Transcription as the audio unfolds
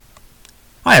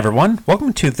Hi, everyone.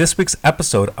 Welcome to this week's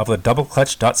episode of the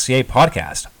DoubleClutch.ca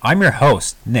podcast. I'm your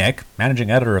host, Nick, managing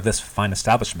editor of this fine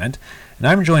establishment, and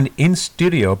I'm joined in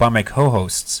studio by my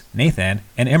co-hosts, Nathan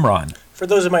and Imran. For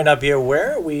those who might not be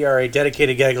aware, we are a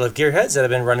dedicated gaggle of gearheads that have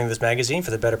been running this magazine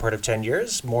for the better part of 10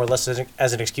 years, more or less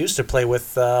as an excuse to play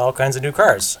with all kinds of new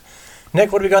cars.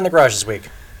 Nick, what do we got in the garage this week?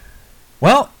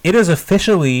 Well, it is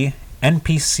officially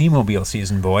NPC-Mobile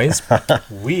season, boys. Hell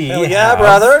yeah,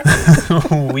 brother!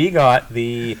 We got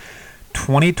the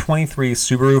 2023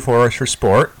 Subaru Forester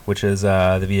Sport, which is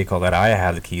the vehicle that I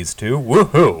have the keys to.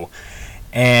 Woohoo!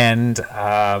 And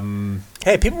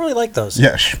hey, people really like those.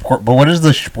 Yeah, sport, but what is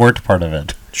the sport part of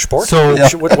it? Sport? So, yeah.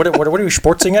 What are you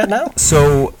sportsing at now?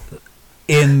 So,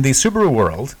 in the Subaru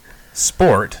world,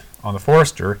 sport on the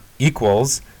Forester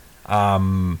equals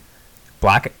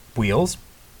black wheels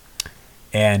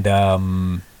and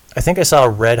I think I saw a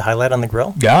red highlight on the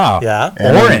grill. Yeah.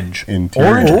 And orange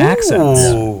accents.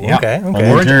 Ooh, Yeah. Okay.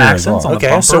 Orange accents well. on the Okay,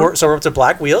 bumper. so we're up to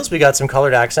black wheels. We got some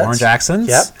colored accents. Orange accents.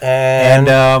 Yep.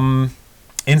 And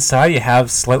inside you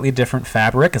have slightly different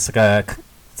fabric. It's like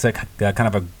a kind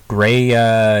of a gray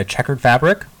checkered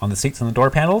fabric on the seats and the door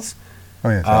panels. Oh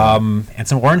yeah. And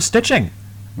some orange stitching.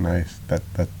 Nice.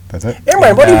 That's it.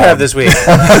 Imran, what do you have this week?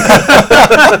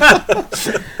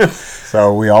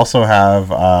 So we also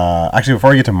have actually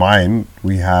before we get to mine,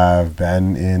 we have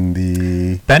Ben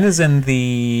is in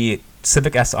the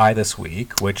Civic Si this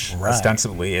week, which Right.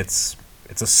 ostensibly it's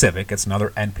a Civic. It's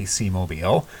another NPC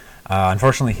Mobile.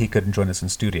 Unfortunately, he couldn't join us in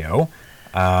studio.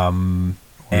 And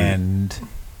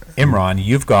Imran,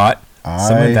 you've got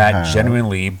something that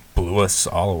genuinely blew us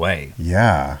all away.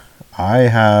 Yeah. I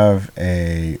have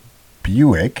a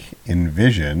Buick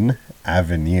Envision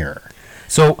Avenir.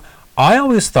 So I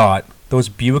always thought those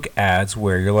Buick ads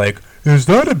where you're like, "Is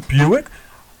that a Buick?"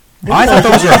 I thought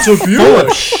those were full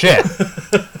of shit.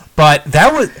 But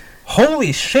that was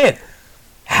holy shit.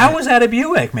 How is that a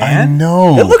Buick, man? I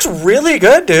know. It looks really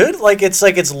good, dude.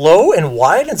 It's low and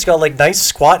wide, and it's got like nice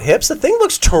squat hips. The thing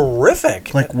looks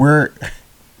terrific. Like we're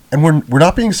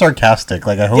not being sarcastic.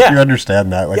 Like I hope you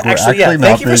understand that. Like Yeah, we're actually, actually not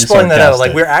thank you for being spelling that out.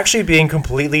 Like sarcastic. we're actually being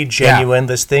completely genuine.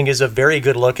 This thing is a very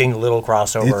good-looking little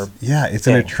crossover. It's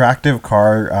an attractive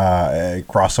car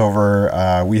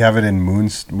crossover. We have it in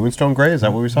Moonstone Gray. Is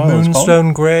that what we saw?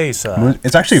 Moonstone gray. So.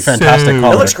 It's actually a fantastic So-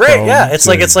 color. It looks great. Yeah, it's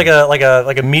like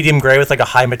a medium gray with like a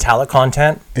high metallic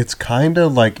content. It's kind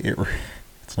of like it.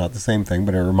 It's not the same thing,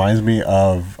 but it reminds me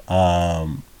of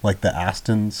like the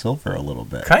Aston Silver a little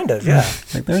bit. Kind of, yeah.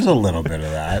 Like there's a little bit of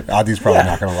that. Audie's probably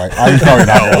not gonna like. Audie's probably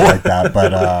not gonna like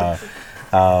that,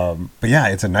 but yeah,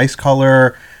 it's a nice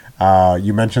color.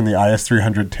 You mentioned the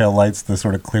IS300 taillights, the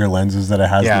sort of clear lenses that it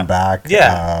has in the back.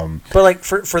 Yeah. But like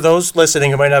for those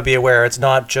listening who might not be aware, it's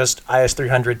not just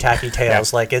IS300 tacky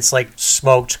tails. Like it's like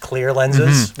smoked clear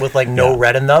lenses with like no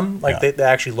red in them. Like they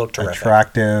actually look terrific.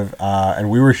 Attractive. And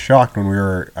we were shocked when we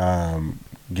were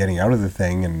getting out of the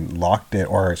thing and unlocked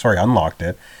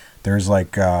it. There's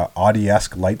like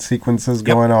Audi-esque light sequences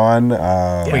going on.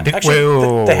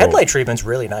 The headlight treatment's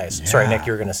really nice. Yeah. Sorry, Nick,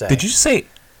 you were going to say. Did you say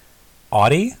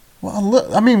Audi? Well,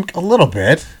 a little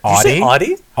bit. Audi? Did you say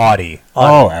Audi? Audi.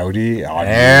 Oh, Audi. There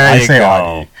I you say go.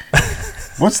 Audi.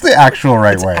 What's the actual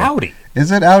right way? Audi.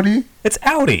 Is it Audi? It's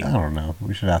Audi. I don't know.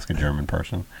 We should ask a German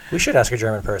person. We should ask a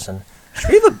German person. Should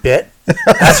we have a bit?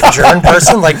 Ask a German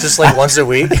person, just once a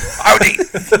week? Audi.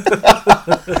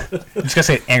 You just gotta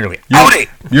say it angrily. Audi.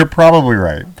 You're probably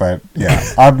right, but yeah,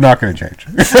 I'm not going to change.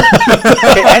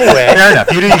 Okay, anyway. Fair enough.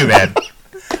 You do you, man.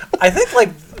 I think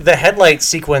like the headlight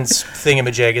sequence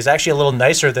thingamajig is actually a little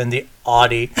nicer than the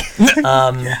Audi.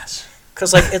 Yes.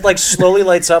 Because like it like slowly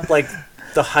lights up like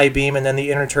the high beam and then the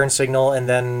inner turn signal and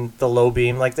then the low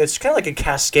beam. Like it's kind of like a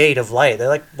cascade of light. It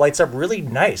like lights up really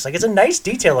nice. Like it's a nice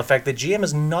detail effect that GM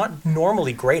is not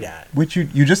normally great at. Which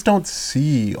you just don't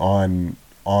see on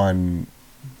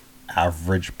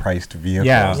average priced vehicles.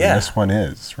 Yeah. And Yeah. this one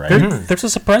is, right? There's a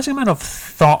surprising amount of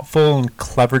thoughtful and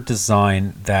clever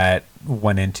design that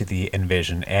went into the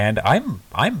Envision, and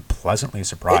I'm pleasantly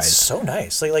surprised. It's so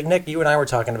nice. Like Nick, you and I were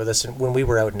talking about this when we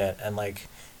were out in it, and like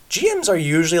GMs are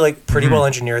usually like pretty well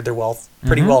engineered. They're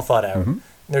pretty well thought out.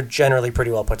 They're generally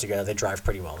pretty well put together. They drive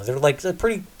pretty well. They're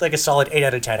pretty like a solid 8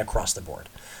 out of 10 across the board.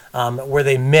 Where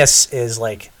they miss is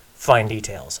like fine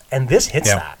details, and this hits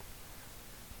that.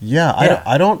 Yeah,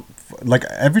 I don't like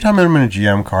every time I'm in a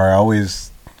GM car, I always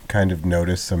kind of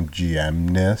notice some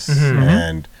GM-ness,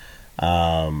 and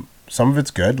some of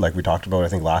it's good, like we talked about I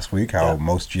think last week, how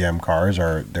most GM cars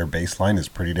their baseline is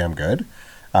pretty damn good.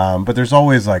 But there's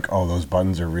always like, oh, those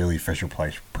buttons are really Fisher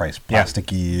Price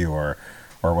plasticky,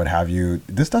 or what have you.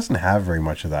 This doesn't have very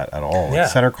much of that at all. Yeah. The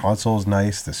center console is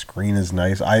nice. The screen is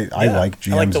nice. I like GM's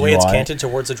UI. I like the way it's canted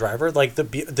towards the driver. Like the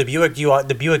Buick UI,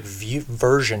 the Buick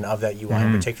version of that UI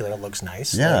in particular looks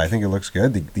nice. Yeah, like, I think it looks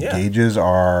good. The gauges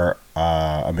are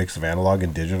a mix of analog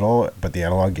and digital, but the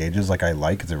analog gauges, like I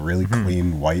like, it's a really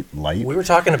clean white light. We were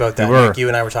talking about that. Nick, you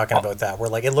and I were talking about that. Where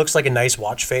like it looks like a nice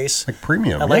watch face, like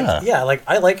premium. Like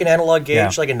I like an analog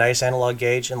gauge, like a nice analog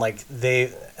gauge, and like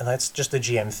and that's just the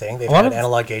GM thing. They've had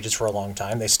analog gauges for a long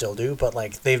time. They still do, but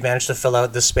like they've managed to fill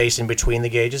out the space in between the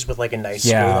gauges with like a nice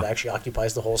screen that actually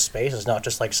occupies the whole space. It's not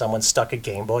just like someone stuck a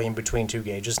Game Boy in between two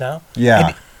gauges now.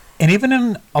 Yeah, and even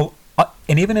in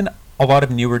a lot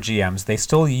of newer GMs, they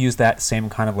still use that same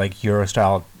kind of like Euro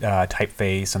style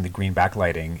typeface and the green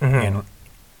backlighting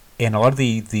in a lot of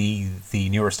the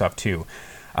newer stuff too.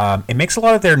 It makes a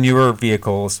lot of their newer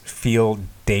vehicles feel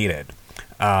dated,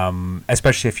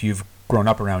 especially if you've grown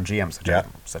up around GMs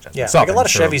such as myself. Like a lot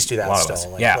of Chevys do that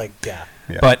still.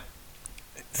 But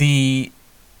the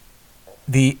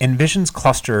Envision's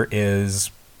cluster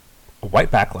is a white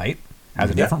backlight, has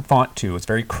a different font too. It's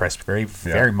very crisp,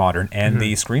 very modern, and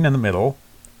the screen in the middle,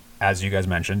 as you guys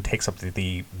mentioned, takes up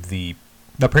the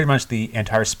pretty much the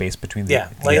entire space between the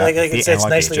it's nicely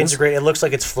gauges. integrated. It looks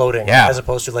like it's floating as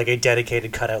opposed to like a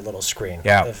dedicated cutout little screen.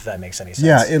 Yeah, if that makes any sense.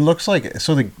 Yeah, it looks like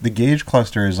the gauge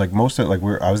cluster is like most of like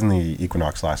I was in the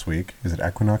Equinox last week. Is it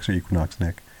Equinox or Equinox,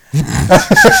 Nick? Again,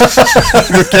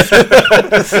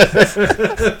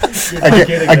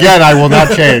 I will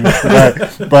not change.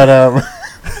 But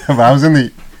I was in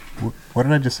the. What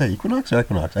did I just say? Equinox or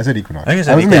Equinox? I said Equinox. I was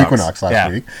in the Equinox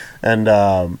last week, and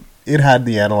it had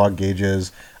the analog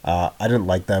gauges. I didn't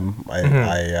like them.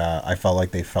 I felt like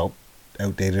they felt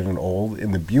outdated and old.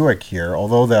 In the Buick here,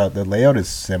 although the layout is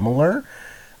similar,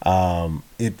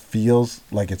 it feels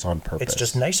like it's on purpose. It's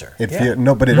just nicer.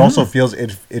 But it also feels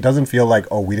it doesn't feel like,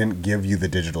 oh, we didn't give you the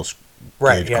digital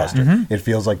gauge cluster. It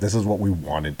feels like this is what we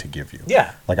wanted to give you.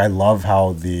 Yeah. Like I love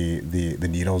how the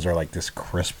needles are like this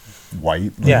crisp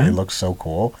white. Like, it looks so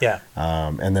cool. Yeah.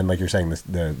 And then like you're saying,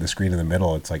 the screen in the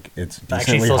middle, it's like it's actually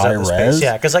decently fills high out the res. space.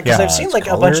 Yeah, because I've seen like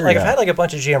a bunch. Like I've had like a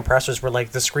bunch of GM pressers where like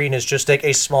the screen is just like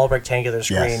a small rectangular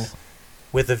screen. Yes.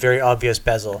 With a very obvious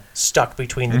bezel stuck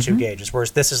between the two gauges,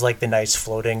 whereas this is like the nice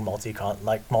floating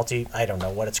I don't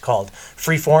know what it's called,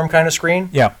 freeform kind of screen.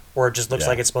 Yeah, where it just looks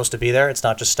like it's supposed to be there. It's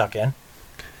not just stuck in.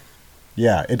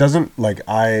 Yeah, it doesn't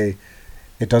it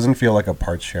doesn't feel like a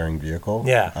parts sharing vehicle.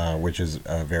 Yeah, which is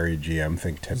a very GM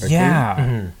thing typically.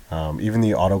 Yeah, even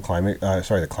the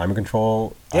the climate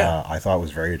control. I thought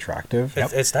was very attractive.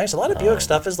 It's nice. A lot of Buick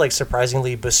stuff is like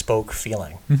surprisingly bespoke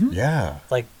feeling. Yeah,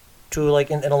 like. To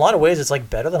like in a lot of ways, it's like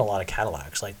better than a lot of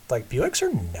Cadillacs. Like Buicks are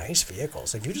nice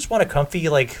vehicles. If you just want a comfy,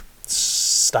 like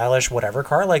stylish whatever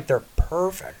car, like they're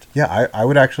perfect. Yeah, I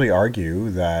would actually argue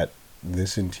that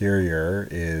this interior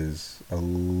is a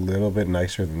little bit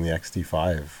nicer than the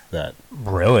XT5 that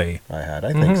really I had.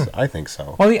 I think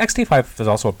so. Well, the XT5 is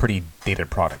also a pretty dated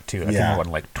product too. I think it went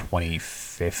like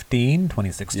 2015,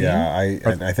 2016. Yeah, I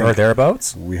think or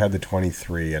thereabouts. We had the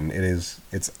 23, and it's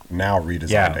now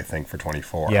redesigned. I think for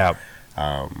 24. Yeah.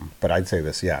 But I'd say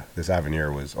this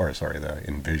Avenir the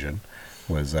Envision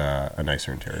was a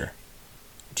nicer interior.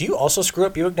 Do you also screw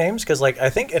up Buick names? Because like I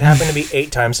think it happened to me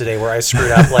 8 times today where I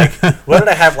screwed up. Like what did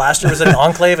I have last year? Was it an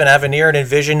Enclave, an Avenir, an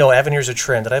Envision? No, Avenir's a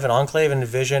trend. Did I have an Enclave, an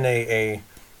Envision, a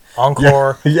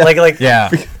Encore? Yeah. I get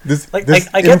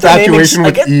infatuation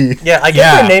with E. Yeah, I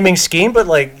get their naming scheme, but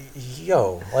like,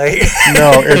 no,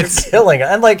 it's killing.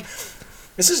 And like,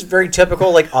 this is very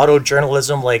typical like auto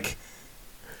journalism, like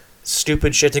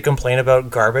stupid shit to complain about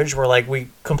garbage. Where like we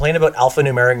complain about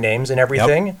alphanumeric names and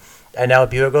everything. Yep. And now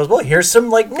Buick goes, well, here's some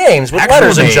like names with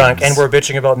letters and junk, and we're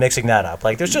bitching about mixing that up.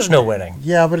 Like, there's just no winning.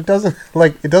 Yeah, but it doesn't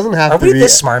have to be. Are we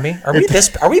this smarmy? Are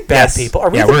we bad people? Are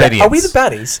we the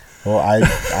baddies? Well,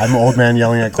 I'm old man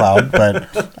yelling at cloud, but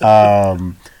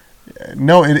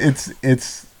no,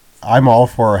 it's I'm all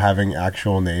for having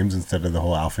actual names instead of the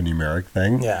whole alphanumeric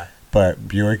thing. Yeah. But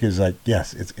Buick is like,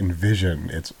 yes, it's Envision,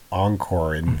 it's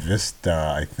Encore,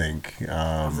 Invista, I think.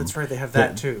 That's right, they have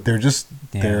that too. They're just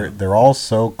they're all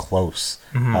so close.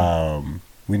 Mm-hmm.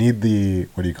 We need the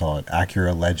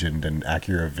Acura Legend and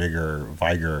Acura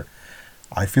Vigor.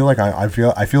 I feel like I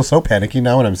feel so panicky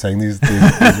now when I'm saying these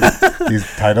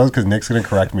titles because Nick's gonna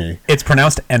correct me. It's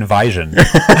pronounced Envision.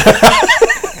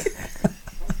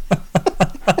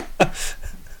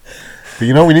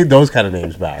 But we need those kind of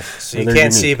names back. So you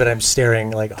can't see, but I'm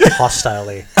staring like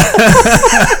hostilely.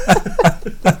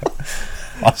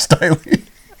 Hostilely?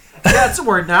 Yeah, it's a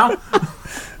word now.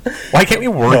 Why can't we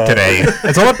work today?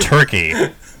 It's all about turkey.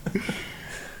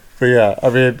 But yeah,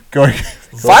 I mean,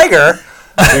 Viger?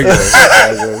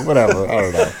 bigger, whatever.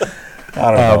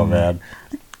 I don't know, man.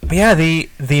 But yeah, the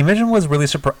Envision was really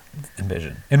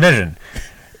Envision.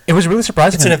 It was really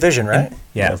surprising. It's an Envision, right?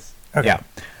 Yeah. Yes. Okay. Yeah.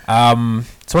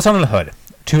 So what's under the hood?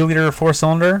 2-liter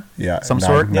 4-cylinder? Yeah. Some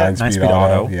sort? Nine speed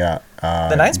auto. Yeah.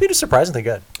 The 9-speed is surprisingly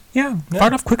good. Yeah. Far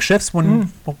enough quick shifts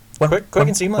when Quick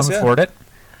and seamless, when we yeah. floored it.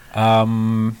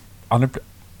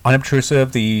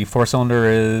 Unobtrusive, the 4-cylinder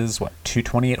is,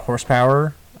 228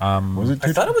 horsepower? Was it?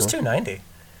 I thought it was 290. I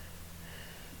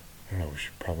don't know, we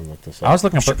should probably look this up. I was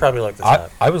looking You up. should probably look this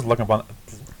up. I was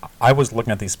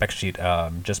looking at the spec sheet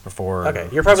just before. Okay,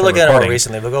 you're probably looking at it more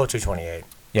recently. We'll go with 228.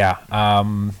 Yeah.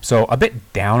 So a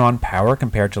bit down on power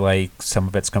compared to like some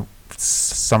of its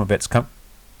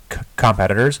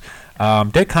competitors.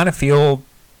 Did kind of feel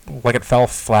like it fell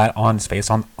flat on its face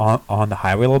on the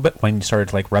highway a little bit when you started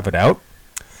to like rev it out.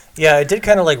 Yeah, it did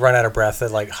kind of like run out of breath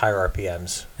at like higher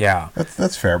RPMs. Yeah.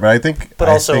 That's fair, but I think. But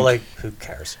also, like, who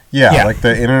cares? Yeah, like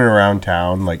the in and around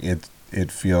town, like it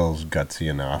feels gutsy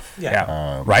enough.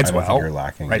 Yeah. Rides I don't well. think you're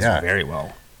lacking. Rides yeah. very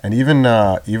well. And even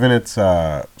its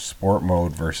sport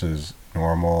mode versus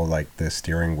normal, like the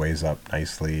steering weighs up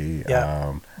nicely.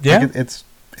 Yeah. Like it's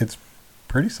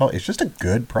pretty solid. It's just a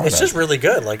good product. It's just really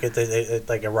good. Like it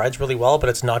like it rides really well, but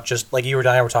it's not just like you and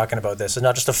I were talking about this. It's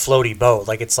not just a floaty boat.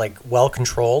 Like it's like well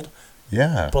controlled.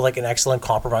 Yeah. But like an excellent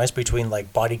compromise between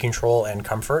like body control and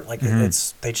comfort. Like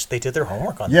it's they did their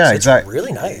homework on this. Yeah, It's exactly.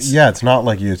 really nice. Yeah, it's not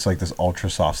like it's like this ultra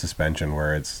soft suspension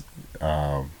where it's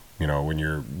when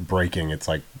you're braking, it's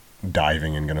like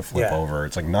diving and gonna flip over.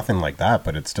 It's like nothing like that,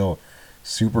 but it's still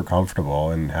super comfortable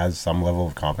and has some level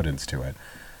of confidence to it.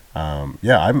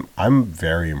 I'm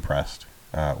very impressed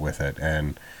with it,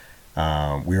 and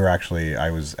I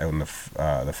was out in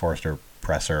the Forester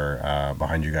presser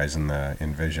behind you guys in the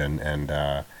Envision, and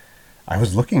I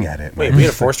was looking at it. Wait, we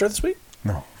had a Forester this week?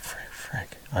 No,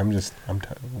 frick.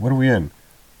 What are we in?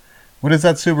 What is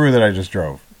that Subaru that I just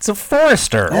drove? It's a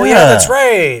Forester. Oh yeah, that's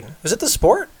right. Was it the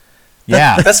Sport?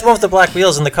 Yeah. That's the one with the black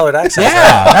wheels and the colored accents.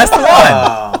 Yeah, right? that's the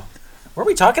one. Were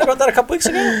we talking about that a couple weeks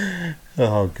ago?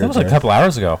 Oh, That was like a couple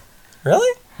hours ago.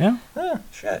 Really? Yeah. Oh,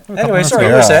 shit. couple Anyway, months sorry,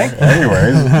 ago. you were saying?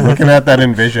 Anyways, looking at that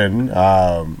Envision,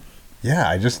 I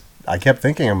kept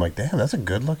thinking, I'm like, damn, that's a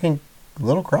good looking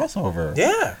little crossover.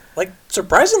 Yeah, like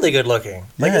surprisingly good looking.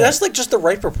 Like that's like just the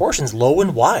right proportions, low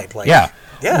and wide. Like Yeah.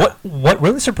 yeah. What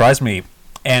really surprised me,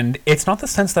 and it's not the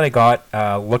sense that I got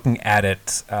looking at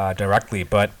it directly,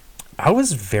 but I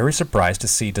was very surprised to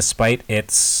see, despite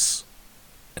its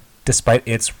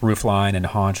roofline and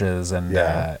haunches and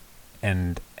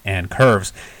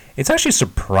curves, it's actually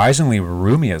surprisingly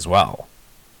roomy as well.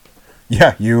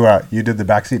 Yeah, you did the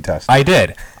backseat test. I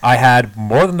did. I had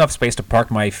more than enough space to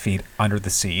park my feet under the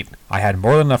seat. I had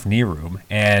more than enough knee room,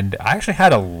 and I actually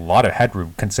had a lot of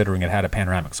headroom considering it had a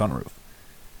panoramic sunroof.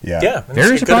 Yeah, Yeah,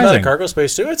 Very it's a good amount of surprising. cargo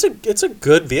space too. It's a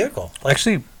good vehicle. Like,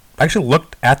 I actually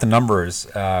looked at the numbers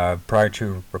prior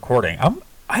to recording.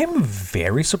 I'm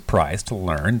very surprised to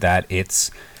learn that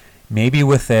it's maybe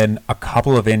within a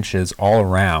couple of inches all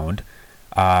around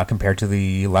compared to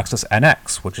the Lexus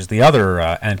NX, which is the other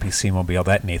NPC-Mobile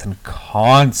that Nathan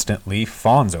constantly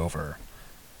fawns over.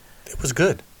 it was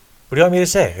good. What do you want me to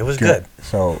say? It was good.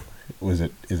 So, is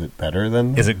it better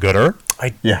than? Is it gooder?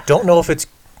 I Yeah. don't know if it's.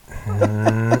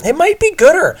 It might be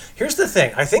gooder. Here's the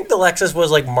thing. I think the Lexus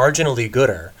was like marginally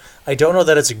gooder. I don't know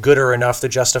that it's gooder enough to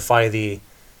justify the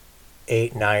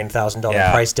 $8,000-$9,000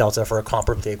 Yeah. price delta for a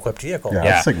comparably equipped vehicle. Yeah.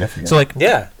 That's significant.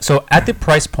 So at the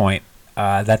price point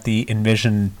that the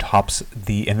Envision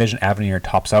Avenir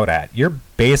tops out at, you're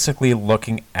basically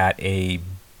looking at a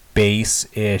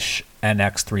base-ish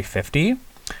NX 350,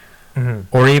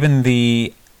 or even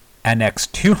the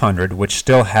NX 200, which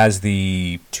still has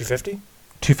the 250.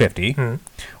 250,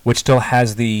 which still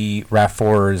has the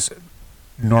RAV4's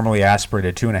normally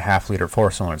aspirated 2.5-liter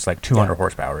 4-cylinder. It's like 200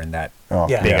 horsepower in that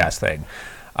Yeah. big ass thing,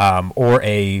 or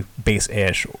a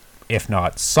base-ish, if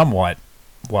not somewhat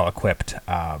well-equipped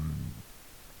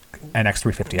NX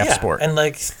 350 F Sport. And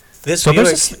like this So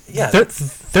Buick,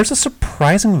 there's a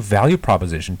surprising value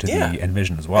proposition to Yeah. the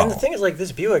Envision as well. And the thing is, like,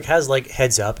 this Buick has like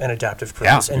heads up and adaptive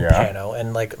cruise and Yeah. pano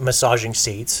and like massaging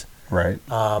seats, right.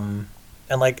 and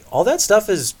like all that stuff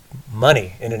is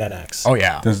money in an NX. Oh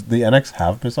yeah, Does the NX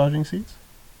have massaging seats?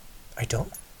 I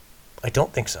don't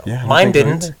think so. Yeah, I don't Mine think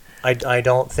so didn't. I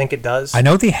don't think it does. I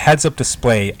know the heads-up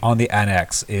display on the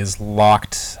NX is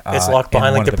locked. It's locked in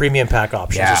behind one like of the premium pack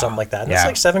options Yeah. or something like that. And Yeah.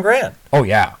 it's like $7,000. Oh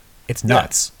yeah, it's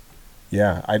nuts.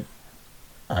 Yeah,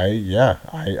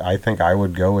 I think I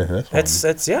would go with this one.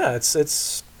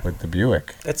 It's with the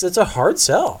Buick. it's a hard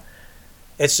sell.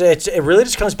 It really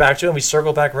just comes back to, and we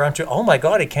circle back around to, oh my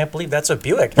God, I can't believe that's a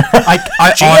Buick. I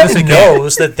honestly GM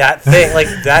knows that thing, like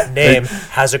that name,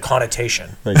 has a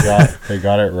connotation. They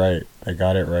got it right. They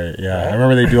got it right. Yeah, Right? I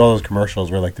remember they do all those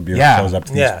commercials where like the Buick Yeah. shows up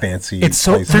to these Yeah. fancy. It's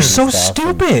so places they're and so stuff,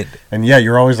 stupid. And yeah,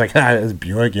 you're always like, it's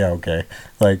Buick. Yeah, okay.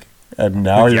 Like, and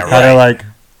now Yeah, you're kind of right. like,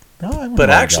 no, I wouldn't But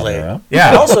wanna actually, drive around.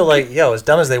 Yeah. but also like, as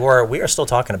dumb as they were, we are still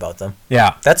talking about them.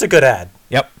 Yeah. That's a good ad.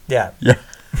 Yep. Yeah. Yeah,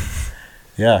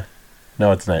 yeah.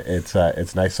 No, it's nice.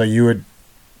 It's nice. So you would,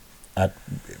 at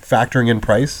factoring in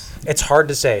price. It's hard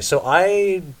to say. So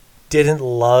I didn't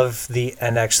love the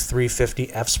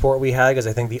NX350 F Sport we had because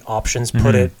I think the options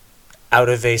put it out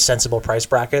of a sensible price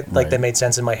bracket. Like, Right. they made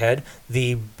sense in my head.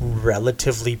 The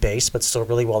relatively base but still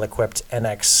really well equipped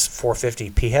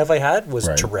NX450 PHEV I had was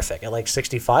Right. terrific. At like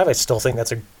 65, I still think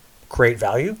that's a great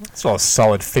value. It's all a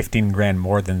solid 15 grand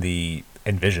more than the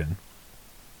Envision.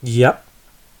 Yep.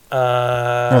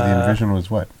 No, the Envision was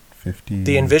what, 50.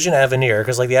 The Envision Avenir,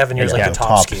 because like the Avenir is like Yeah, the the top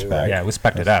top SKU. spec. Right? Yeah, we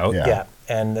spec'd it out. Yeah. Yeah,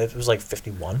 and it was like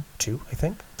 51, too, I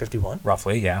think. 51.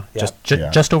 Roughly, yeah. Yeah.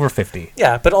 Just over 50.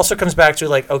 Yeah, but also comes back to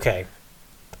like, okay,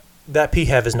 that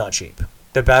PHEV is not cheap.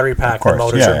 The battery pack, course, the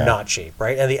motors yeah, are yeah. not cheap,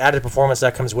 right? And the added performance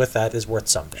that comes with that is worth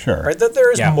something. Sure. Right?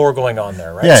 There is Yeah. more going on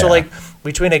there, right? Yeah, So yeah. like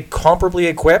between a comparably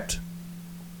equipped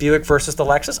Buick versus the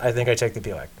Lexus, I think I take the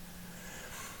Buick.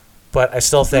 But I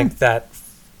still think that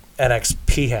NX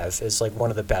PHEV is like one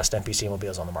of the best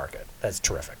NPC-Mobiles on the market. That's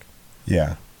terrific.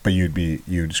 Yeah, but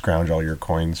you'd scrounge all your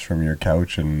coins from your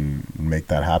couch and make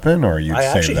that happen, or you'd I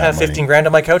save actually that have money? 15 grand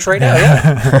on my couch right now,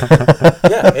 yeah.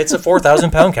 Yeah, it's a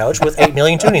 4,000 pound couch with 8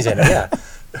 million tunis in it, yeah.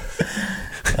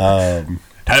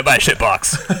 Time to buy a shit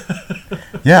box.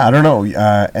 Yeah, I don't know.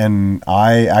 And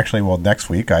I actually, next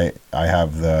week I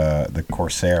have the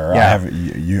Corsair.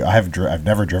 Yeah. I've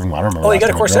never driven one. I don't remember. Oh, you last got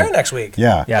a time I Corsair drove. next week?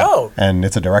 Yeah. Yeah. Oh, And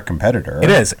it's a direct competitor. It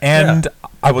is, and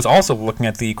I was also looking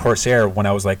at the Corsair when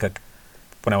I was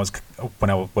when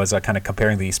I was kind of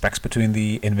comparing the specs between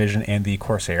the Envision and the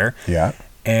Corsair, Yeah.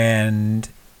 and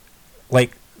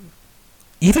like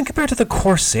even compared to the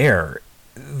Corsair,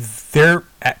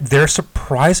 they're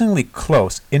surprisingly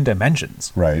close in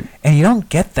dimensions, Right. and you don't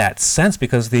get that sense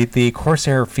because the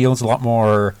Corsair feels a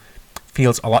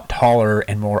lot taller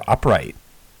and more upright.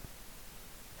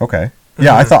 Okay.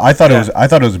 Yeah, I thought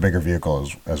Yeah. it was a bigger vehicle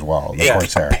as well. The Yeah.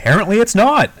 Corsair. Apparently, it's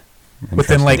not.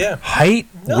 Within like Yeah. height,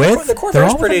 no, width, the they're Corsair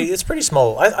is all pretty. within- It's pretty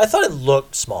small. I thought it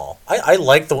looked small. I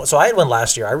liked the one. So I had one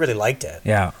last year. I really liked it.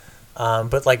 Yeah.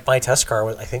 But like my test car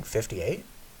was, I think, 58.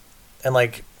 And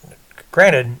like,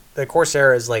 granted, the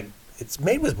Corsair is like, it's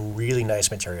made with really nice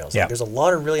materials. Yeah. Like, there's a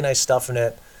lot of really nice stuff in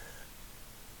it.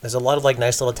 There's a lot of like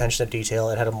nice little attention to detail.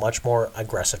 It had a much more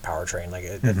aggressive powertrain.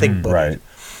 Like the thing booted. Right.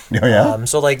 Oh, yeah.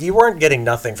 So like you weren't getting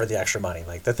nothing for the extra money.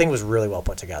 Like the thing was really well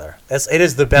put together. It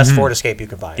is the best Ford Escape you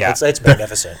can buy. Yeah. It's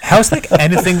magnificent. How's like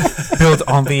anything built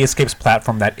on the Escape's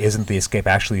platform that isn't the Escape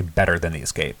actually better than the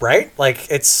Escape? Right? Like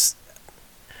it's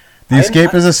The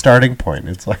Escape is a starting point.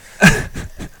 It's like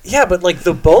yeah, but like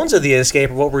the bones of the Escape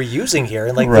are what we're using here,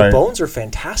 and like the Right. bones are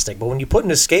fantastic. But when you put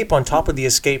an Escape on top of the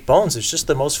Escape bones, it's just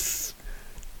the most.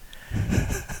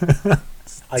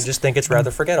 I just think it's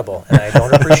rather forgettable, and I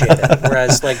don't appreciate it.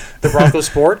 Whereas like the Bronco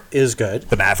Sport is good.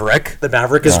 The Maverick. The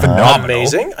Maverick is Phenomenal.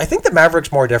 amazing. I think the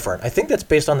Maverick's more different. I think that's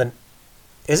based on the.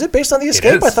 Is it based on the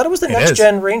Escape? is. I thought it was the It next is.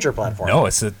 gen Ranger platform. No,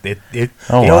 it's it.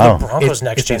 Oh, You know, wow. the Bronco's It-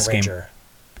 next it's the gen Escape. Ranger.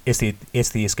 It's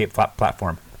the Escape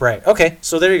platform. Right. Okay.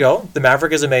 So there you go. The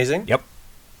Maverick is amazing. Yep.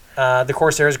 The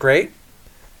Corsair is great,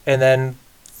 and then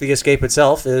the Escape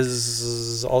itself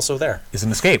is also there. Is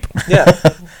an Escape. Yeah,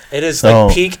 it is So-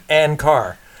 like peak and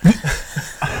car.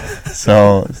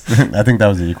 so. I think that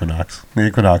was the Equinox. The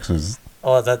Equinox was.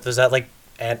 Oh, that was that like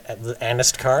the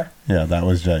Anist car. Yeah, that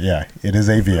was just, yeah, it is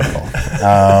a vehicle.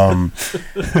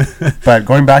 But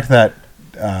going back to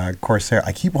that Corsair,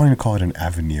 I keep wanting to call it an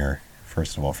Avenir,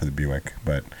 first of all, for the Buick.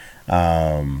 But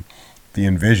the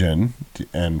Envision,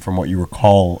 and from what you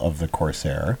recall of the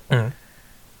Corsair,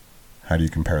 how do you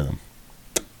compare them?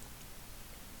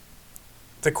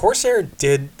 The Corsair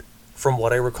did, from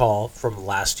what I recall from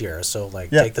last year, so like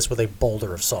Yeah. take this with a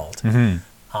boulder of salt.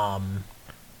 Mm-hmm.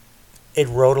 It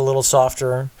rode a little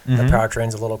softer. The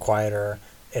powertrain's a little quieter.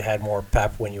 It had more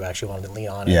pep when you actually wanted to lean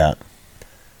on it. Yeah.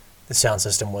 The sound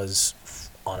system was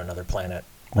on another planet.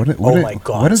 What My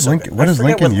God! What is so Lincoln? good. What does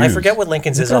Lincoln use? I forget what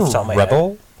Lincoln's is off the top of my head.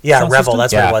 Rebel. Yeah, sound Rebel. system?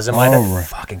 That's Yeah. what it was. It might have. right.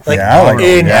 Fucking Like, Yeah, like- phenomenal.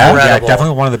 yeah. Yeah, Incredible.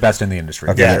 definitely one of the best in the industry.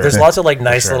 Okay. Yeah, there's lots of like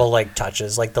nice sure. little like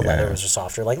touches, like the leather Yeah. was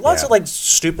softer, like lots Yeah. of like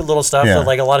stupid little stuff Yeah. that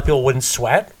like a lot of people wouldn't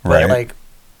sweat, but Right. like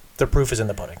the proof is in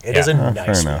the pudding. It is a Yeah. Fair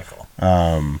nice enough. vehicle.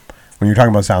 When you're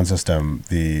talking about sound system,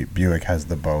 the Buick has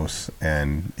the Bose,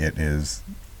 and it is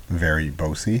very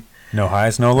Bosey. No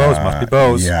highs, no lows. Must be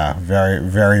Bose. Yeah, very,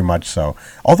 very much so.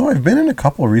 Although I've been in a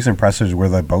couple of recent pressers where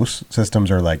the Bose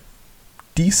systems are like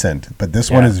decent, but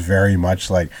this one is very much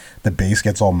like the bass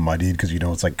gets all muddied because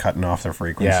it's like cutting off the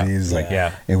frequencies.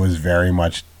 It was very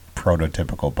much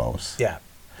prototypical Bose. Yeah.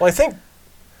 Well, I think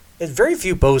very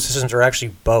few Bose systems are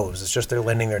actually Bose. It's just they're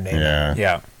lending their name.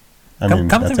 Yeah. I mean,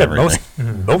 come that's think that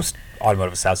everything. most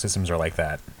automotive sound systems are like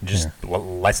that. Just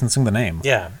licensing the name.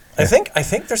 Yeah. I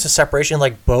think there's a separation.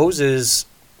 Like Bose is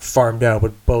farmed out,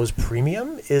 but Bose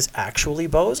Premium is actually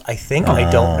Bose. I think. I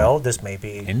don't know. This may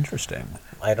be interesting.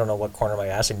 I don't know what corner of my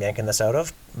ass I'm yanking this out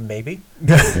of. Maybe.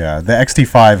 Yeah. The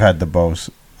XT5 had the Bose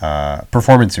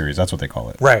Performance Series. That's what they call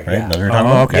it. Right. Right. Yeah. That's what you're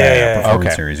talking about? Okay. Yeah.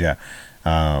 Performance Series. Yeah.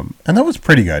 And that was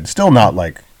pretty good. Still not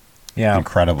like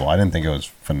incredible. I didn't think it was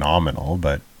phenomenal,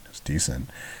 but it's decent.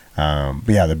 But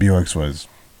yeah, the Buicks was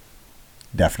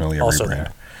definitely a also rebrand.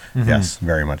 there. Mm-hmm. Yes,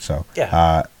 very much so.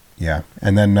 Yeah. Yeah.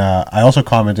 And then I also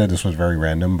commented, this was very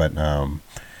random, but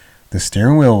the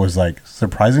steering wheel was like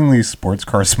surprisingly sports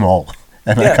car small.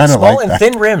 And I kind of like that. Small and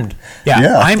thin rimmed.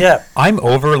 Yeah. I'm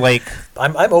over like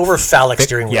I'm over phallic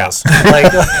steering wheels.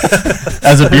 Like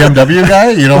as a BMW guy,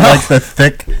 you don't like the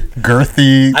thick,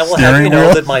 girthy I will steering have you know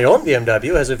wheel? that my own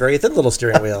BMW has a very thin little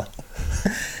steering wheel.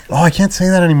 Oh, I can't say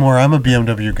that anymore. I'm a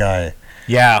BMW guy.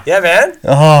 Yeah. Yeah, man.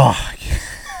 Oh.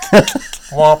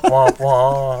 Womp womp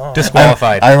womp.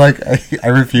 Disqualified. I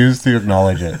refuse to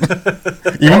acknowledge it.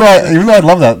 even though I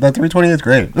love that 328 is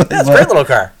great. Yeah, it's a great little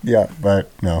car. Yeah,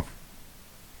 but no.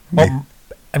 Well,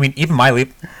 I mean, even my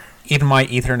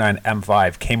E39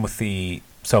 M5 came with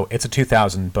so it's a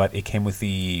 2000, but it came with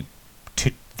the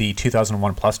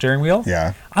 2001 Plus steering wheel.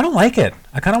 Yeah. I don't like it.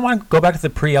 I kind of want to go back to the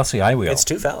pre-LCI wheel. It's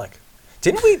too phallic.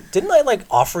 Didn't I like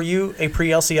offer you a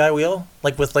pre-LCI wheel,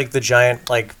 like with like the giant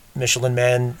like Michelin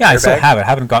Man? Yeah, I still have it. I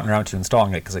haven't gotten around to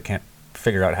installing it because I can't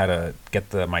figure out how to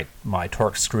get my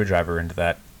Torx screwdriver into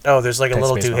that. Oh, there's like a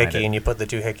little space behind doohickey, it. and you put the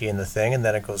doohickey in the thing, and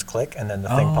then it goes click, and then the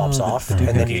thing pops off, and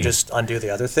then you just undo the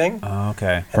other thing. Oh,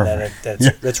 okay. And then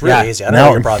it's really easy. I don't know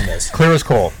what your problem is. Clear as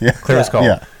coal. Yeah. Clear as coal.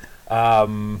 Yeah.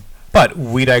 But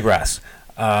we digress.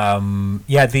 There's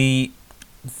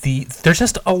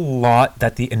just a lot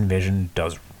that the Envision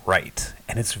does right,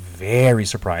 and it's very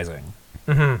surprising.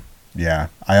 Mm-hmm. Yeah.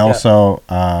 I also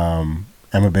am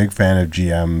a big fan of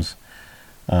GM's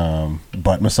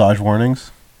butt massage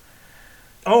warnings.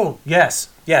 Oh, yes,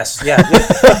 yeah. Sorry,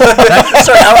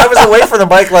 I was away from the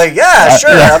mic like, yeah, sure.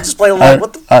 I'm just playing along.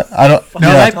 What the I don't. fuck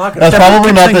am I talking about? That's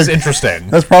probably not the interesting.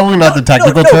 That's probably not the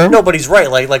technical term. No, but he's right.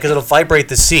 Like, because it'll vibrate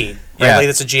the seat. Right? Yeah. Like,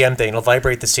 it's a GM thing. It'll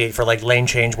vibrate the seat for like lane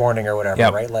change warning or whatever.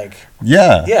 Yep. Right? Like.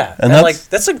 Yeah. Yeah, and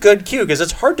that's a good cue because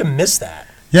it's hard to miss that.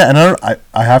 Yeah, and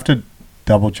I have to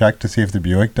double check to see if the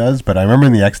Buick does, but I remember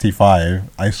in the XT5,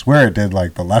 I swear it did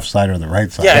like the left side or the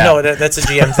right side. Yeah, no, that's a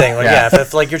GM thing. Like,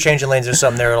 if like you're changing lanes or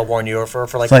something there, it'll warn you. Or for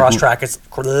like cross traffic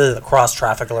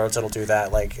alerts, it'll do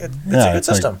that. Like it's a good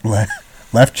system. Like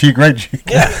left cheek, right cheek.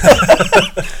 Yeah,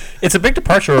 it's a big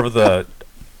departure over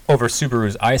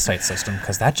Subaru's eyesight system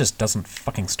because that just doesn't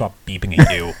fucking stop beeping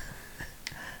at you.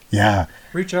 Yeah.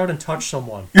 Reach out and touch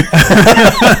someone.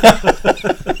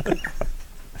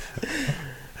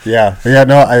 Yeah, but yeah,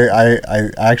 no, I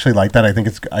actually like that. I think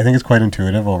it's quite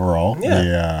intuitive overall.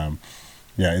 Yeah,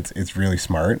 it's really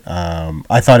smart.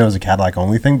 I thought it was a Cadillac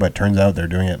only thing, but turns out they're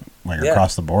doing it like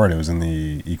across the board. It was in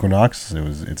the Equinox.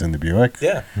 It's in the Buick.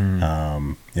 Yeah.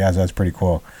 So that's pretty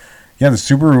cool. Yeah, the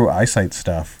Subaru eyesight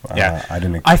stuff.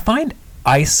 I find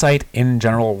eyesight in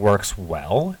general works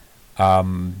well.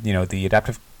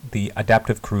 The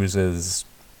adaptive cruise is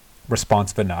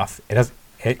responsive enough.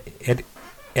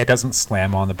 It doesn't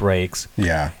slam on the brakes.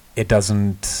 Yeah. It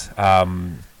doesn't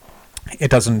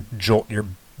jolt you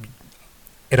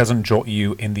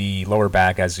in the lower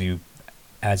back as you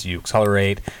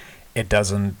accelerate. It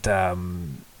doesn't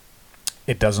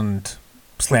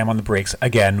slam on the brakes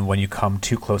again when you come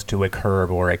too close to a curb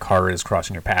or a car is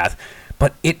crossing your path.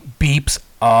 But it beeps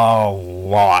a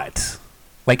lot.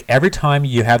 Like every time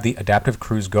you have the adaptive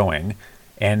cruise going,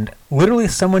 and literally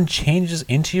someone changes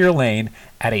into your lane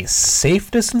at a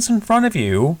safe distance in front of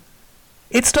you,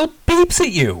 it still beeps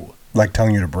at you. Like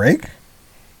telling you to brake?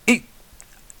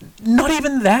 Not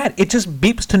even that. It just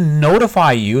beeps to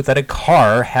notify you that a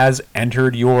car has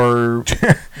entered your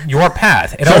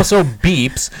path. It also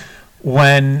beeps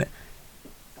when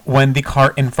the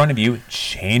car in front of you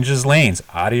changes lanes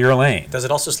out of your lane. Does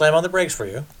it also slam on the brakes for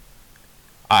you?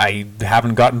 I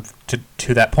haven't gotten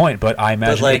to that point, but I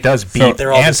imagine it does beep so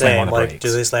they're all and the same. slam on the Like, brakes.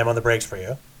 do they slam on the brakes for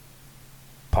you?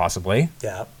 Possibly.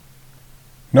 Yeah.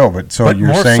 No, but so But you're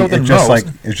more saying so than it's just most,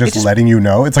 like it's just it's- letting you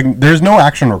know. It's like there's no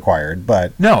action required,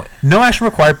 but No action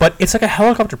required, but it's like a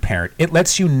helicopter parent. It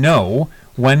lets you know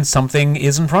when something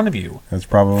is in front of you. that's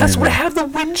probably That's what I have the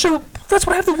window. That's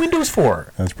what I have the windows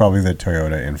for. that's probably the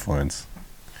Toyota influence.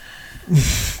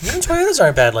 Even Toyotas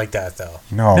aren't bad like that, though.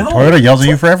 No, No. Toyota yells at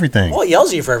you for everything. Well, it yells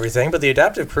at you for everything, but the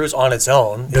adaptive cruise on its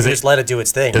own, Does you it- just let it do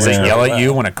its thing. Does it works yell really at you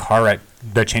well. when a car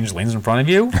that changes lanes in front of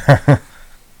you?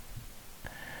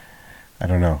 I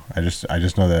don't know. I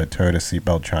just know the Toyota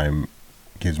seatbelt chime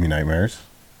gives me nightmares,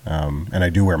 and I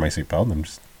do wear my seatbelt. I'm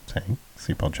just saying,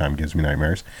 seatbelt chime gives me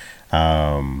nightmares.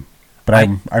 But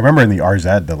I remember in the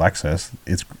RZ, the Lexus,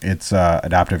 its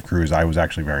adaptive cruise. I was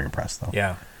actually very impressed, though.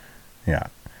 Yeah. Yeah.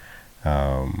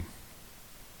 I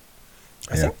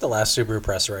think the last Subaru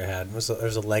Presser I had was there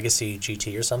was a Legacy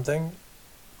GT or something.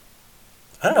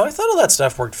 I don't know. I thought all that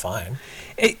stuff worked fine.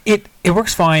 It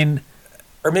works fine.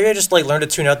 Or maybe I just like learned to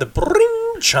tune out the bring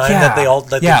chime Yeah, they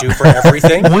yeah. do for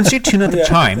everything. Once you tune out the Yeah.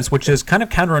 chimes, which is kind of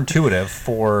counterintuitive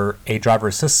for a driver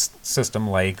assist system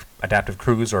like adaptive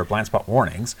cruise or blind spot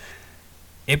warnings,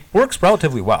 it works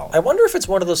relatively well. I wonder if it's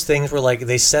one of those things where like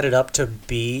they set it up to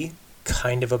be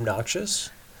kind of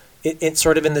obnoxious. It's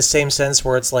sort of in the same sense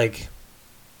where it's like,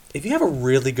 if you have a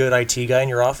really good IT guy in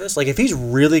your office, like if he's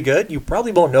really good, you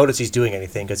probably won't notice he's doing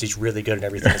anything because he's really good and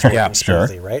everything is working Yeah, sure.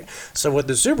 smoothly, right? So what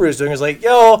the Subaru is doing is like,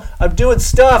 yo, I'm doing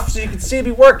stuff so you can see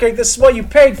me working. This is what you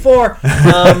paid for.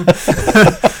 I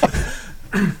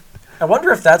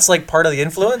wonder if that's like part of the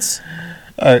influence.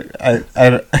 I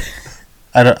don't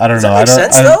Does know. that make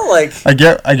sense though? Like, I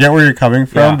get where you're coming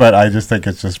from, Yeah. but I just think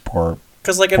it's just poor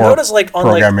because like I poor noticed like on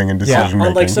like programming and decision on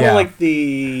making. like some Yeah. of like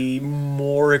the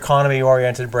more economy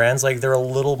oriented brands, like they're a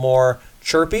little more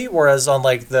chirpy, whereas on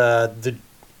like the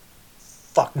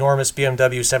enormous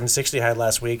BMW 760 I had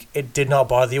last week, it did not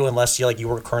bother you unless you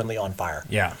were currently on fire.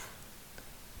 Yeah.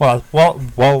 Well.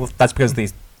 That's because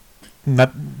the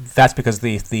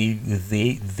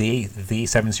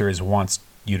 7 Series wants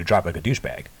you to drive like a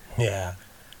douchebag. Yeah,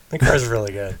 the car's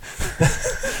really good.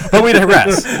 But we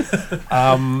digress.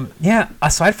 Yeah.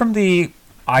 Aside from the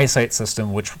eyesight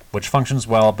system, which functions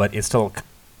well, but it's still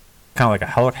kind of like a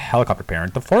helicopter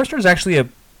parent, the Forester is actually a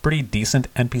pretty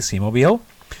decent NPC-Mobile.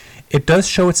 It does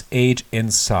show its age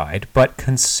inside, but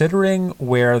considering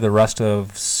where the rest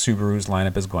of Subaru's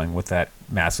lineup is going with that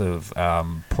massive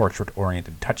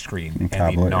portrait-oriented touchscreen and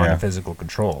tablet, the yeah. non-physical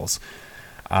controls,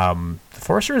 the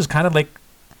Forester is kind of like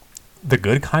the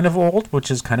good kind of old, which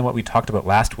is kind of what we talked about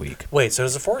last week. Wait, so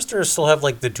does the Forester still have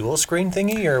like the dual screen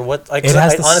thingy or what? Like, It 'cause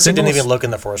has I the honestly didn't single even look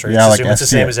in the Forester. I Yeah, just like assume it's the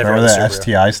same as every remember other the Subaru.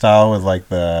 STI style with like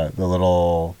the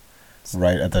little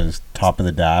right at the top of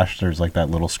the dash. There's like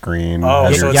that little screen. Oh,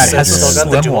 has so your yeah, it it's has images. a still got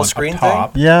the slim dual one screen up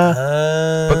top.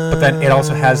 Yeah, But then it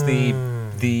also has the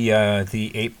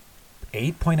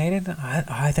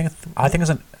 8.8. I think it's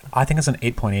an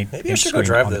 8.8 Maybe I inch should go screen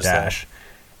drive on the this then. dash,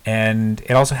 and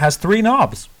it also has 3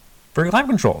 knobs for climate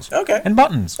controls. Okay. And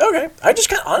buttons. Okay, I just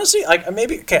kind of honestly, I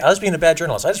was being a bad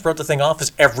journalist. I just wrote the thing off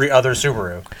as every other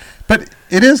Subaru. but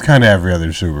it is kind of every other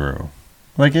Subaru.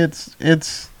 Like it's.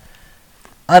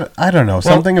 I don't know,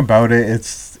 something about it.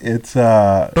 It's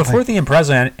Before like- the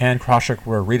Impreza and Crosstrek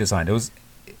were redesigned,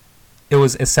 it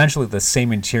was essentially the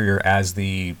same interior as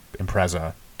the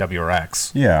Impreza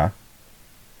WRX yeah.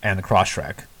 and the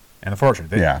Crosstrek and the Forester.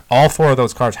 Yeah. All 4 of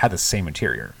those cars had the same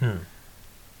interior.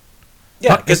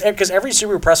 Yeah, But because every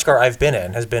Subaru press car I've been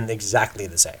in has been exactly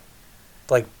the same,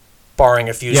 like barring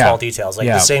a few Yeah. small details, like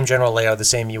Yeah. the same general layout, the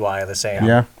same UI, the same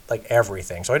Yeah. like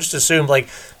everything. So I just assumed like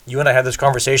you and I had this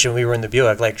conversation when we were in the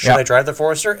Buick. Like, should Yeah. I drive the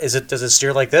Forester? Does it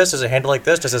steer like this? Does it handle like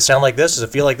this? Does it sound like this? Does it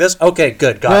feel like this? Okay,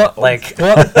 good, got it. Like,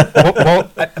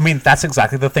 well, I mean, that's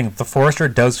exactly the thing. The Forester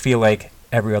does feel like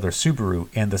every other Subaru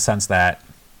in the sense that,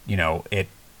 it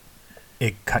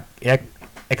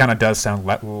kind of does sound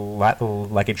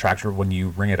like a tractor when you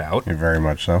ring it out. Yeah, very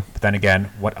much so. But then again,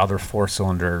 what other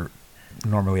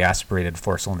normally aspirated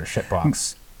 4-cylinder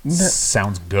shitbox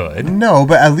sounds good? No,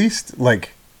 but at least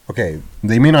like okay,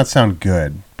 they may not sound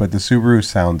good, but the Subaru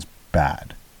sounds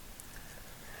bad.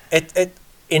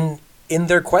 in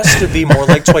their quest to be more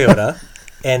like Toyota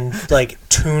and like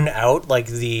tune out like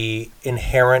the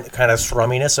inherent kind of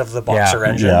thrumminess of the boxer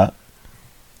engine. Yeah.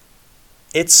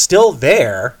 It's still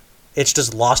there. It's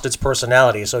just lost its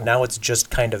personality, so now it's just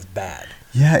kind of bad.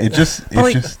 Yeah, it just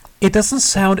It doesn't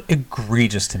sound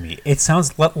egregious to me. It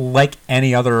sounds like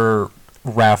any other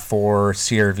RAV4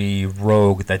 CRV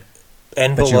Rogue that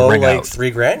And that you below ring like out.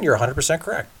 $3,000, you're 100%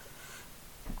 correct.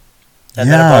 And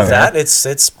then above that, it's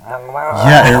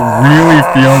yeah, it really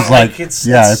feels like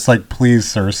it's like,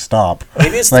 please, sir, stop.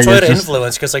 Maybe it's the like, Toyota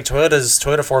influence, because like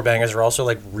Toyota four bangers are also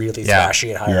like really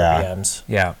thrashy at higher RPMs.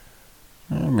 Yeah,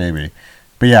 maybe,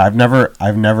 but yeah, I've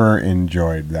never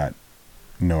enjoyed that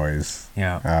noise.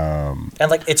 Yeah, and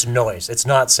like it's noise, it's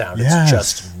not sound, it's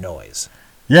just noise.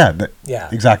 Yeah,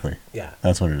 exactly. Yeah,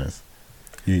 that's what it is.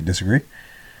 You disagree?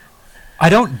 I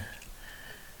don't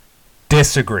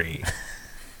disagree.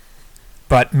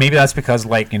 But maybe that's because,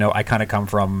 like, you know, I kind of come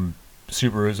from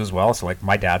Subarus as well. So, like,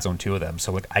 my dad's owned 2 of them.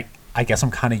 So, like, I guess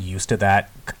I'm kind of used to that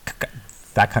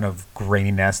kind of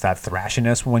graininess, that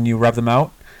thrashiness when you rev them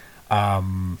out.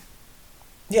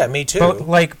 Yeah, me too. But,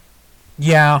 like,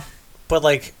 yeah. But,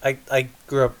 like, I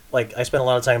grew up, like, I spent a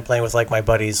lot of time playing with, like, my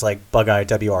buddies, like, Bug-Eye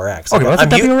WRX. Okay, like,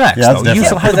 that's a WRX, yeah, though. You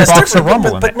still have the Boxer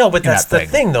Rumble but that's the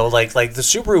thing, though. Like, the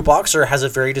Subaru Boxer has a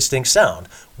very distinct sound.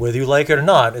 Whether you like it or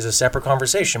not is a separate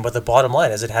conversation, but the bottom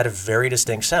line is it had a very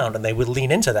distinct sound, and they would lean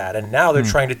into that, and now they're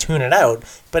trying to tune it out,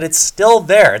 but it's still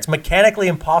there. It's mechanically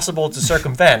impossible to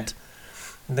circumvent.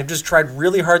 And they've just tried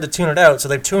really hard to tune it out, so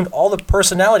they've tuned all the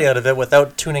personality out of it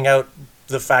without tuning out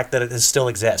the fact that it still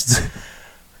exists.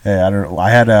 Hey, I don't know.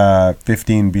 I had a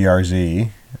 15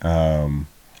 BRZ.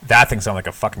 That thing sounds like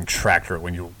a fucking tractor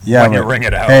when you ring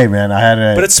it out. Hey, man, I had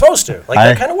a... But it's supposed to. Like,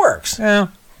 that kind of works. Yeah.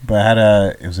 But I had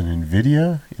it was an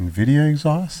NVIDIA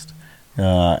exhaust,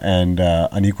 and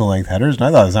unequal length headers, and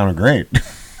I thought it sounded great.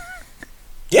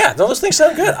 Yeah, those things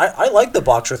sound good. I like the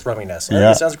Boxer thrumminess. I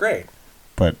think it sounds great.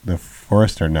 But the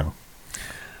Forester, no.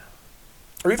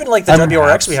 Or even like the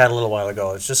WRX we had a little while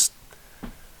ago. It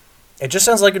just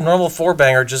sounds like a normal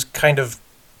 4-banger, just kind of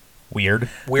weirder.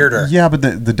 Yeah, but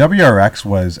the WRX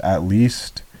was at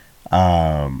least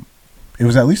it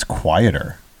was at least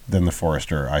quieter than the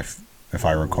Forester, if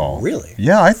I recall. Really?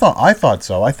 Yeah, I thought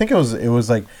so. I think it was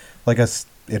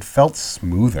it felt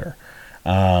smoother,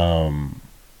 and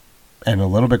a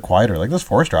little bit quieter. Like this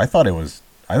Forester, I thought it was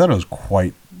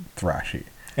quite thrashy.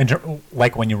 And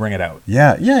like when you ring it out.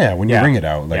 Yeah. When you ring it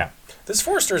out, like this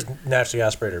Forester is naturally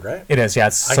aspirated, right? it is. Yeah. I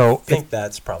think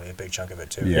that's probably a big chunk of it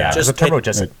too. Yeah. The turbo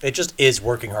it just is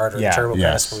working harder. The turbo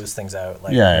kind of smooths things out.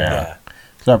 Like, yeah.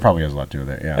 So that probably has a lot to do with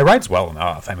it. Yeah. It rides well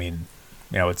enough. I mean,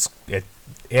 you know, it's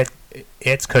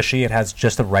cushy. It has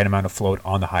just the right amount of float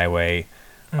on the highway.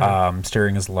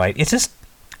 Steering is light. It's just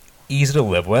easy to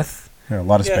live with. Yeah, a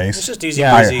lot of space. It's just easy.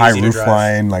 High roof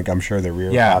line. Like I'm sure the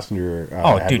rear passenger.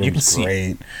 Dude, you can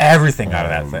see everything out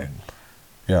of that thing.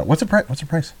 Yeah. What's the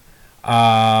price?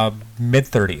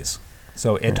 Mid-30s.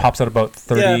 So it tops at about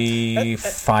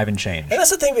 35 and change. And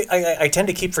that's the thing I tend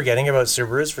to keep forgetting about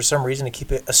Subarus for some reason. To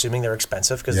keep assuming they're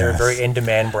expensive because they're a very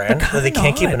in-demand brand that they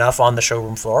can't keep enough on the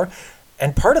showroom floor.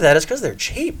 And part of that is because they're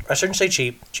cheap. I shouldn't say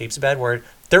cheap. Cheap's a bad word.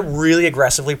 They're really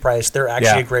aggressively priced. They're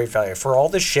actually a great value. For all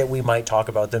the shit we might talk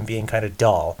about them being kind of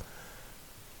dull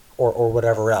or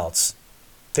whatever else,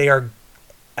 they are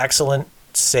excellent,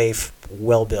 safe,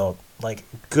 well-built, like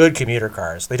good commuter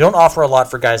cars. They don't offer a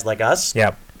lot for guys like us.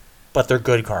 Yeah. But they're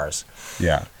good cars.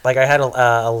 Yeah. Like I had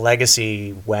a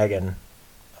Legacy wagon.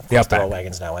 The Outback. They're all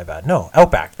wagons now, I bet. No,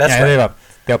 Outback. That's right.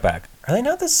 The Outback. Are they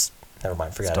not this? Never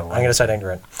mind, forget it. I'm going to sound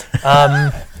ignorant.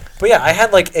 But yeah, I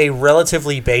had like a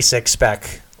relatively basic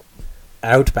spec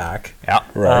Outback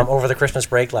over the Christmas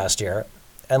break last year.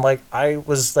 And like I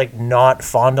was like not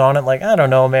fond on it. Like, I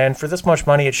don't know, man. For this much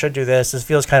money, it should do this. This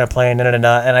feels kind of plain. And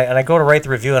I go to write the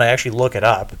review and I actually look it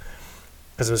up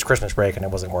because it was Christmas break and it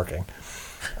wasn't working.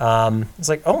 It's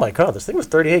like, oh my god, this thing was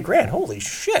 $38,000. Holy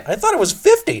shit! I thought it was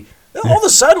 $50,000. All of a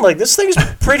sudden, like this thing's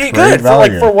pretty good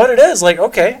for what it is. Like,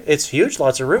 okay, it's huge,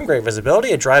 lots of room, great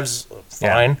visibility. It drives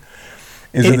fine.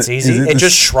 It's easy. It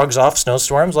just shrugs off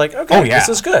snowstorms. Like, okay, this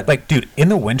is good. Like, dude, in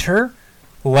the winter,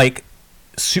 like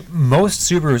most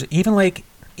Subarus,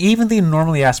 even the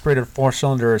normally aspirated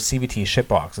 4-cylinder CVT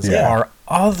shitboxes are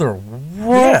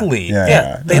otherworldly.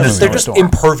 They're just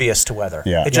impervious to weather.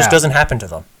 Yeah. It just doesn't happen to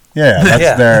them.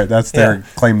 Yeah, that's their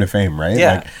claim to fame, right?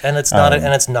 Yeah, like, and it's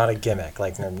not a gimmick.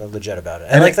 Like they're legit about it.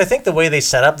 And like I think the way they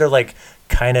set up, they're like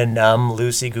kind of numb,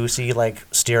 loosey goosey, like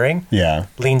steering. Yeah,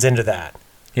 leans into that.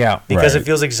 Yeah, because it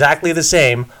feels exactly the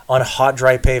same on hot,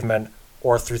 dry pavement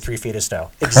or through 3 feet of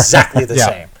snow. Exactly the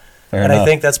same. Fair enough. I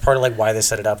think that's part of like why they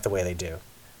set it up the way they do.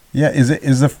 Yeah,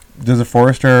 does the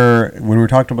Forester, when we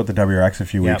talked about the WRX a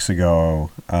few weeks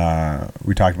ago,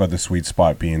 we talked about the sweet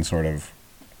spot being sort of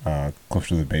close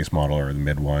to the base model or the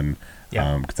mid one,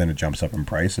 because then it jumps up in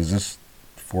price. Is this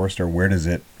Forester? Where is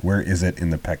it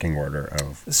in the pecking order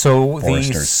of Foresters?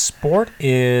 The Sport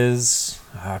is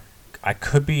I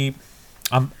could be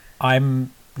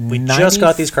we just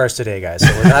got these cars today, guys, so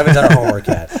we haven't done our homework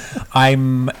yet.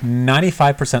 I'm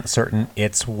 95% certain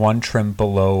it's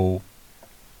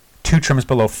two trims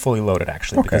below fully loaded,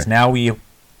 actually, Okay.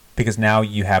 because now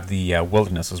you have the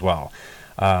Wilderness as well.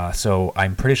 So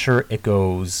I'm pretty sure it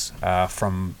goes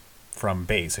from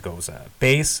base. It goes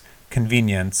base,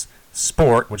 convenience,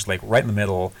 sport, which is like right in the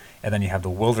middle, and then you have the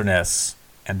Wilderness,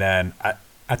 and then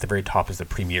at the very top is the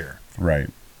Premier. Right.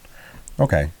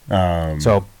 Okay.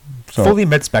 So fully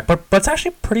mid spec, but it's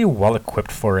actually pretty well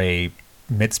equipped for a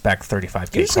mid spec 35K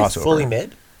Did you say crossover. fully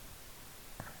mid?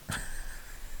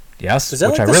 Yes, Is that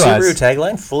which like I the realized. Subaru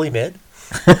tagline? Fully mid?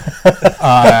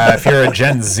 If you're a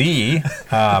Gen Z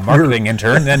marketing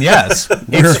intern, then yes,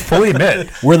 it's fully mid.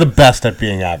 We're the best at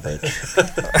being average.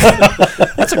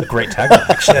 That's a great tagline,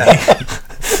 actually.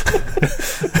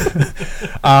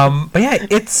 But yeah,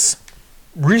 it's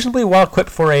reasonably well equipped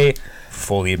for a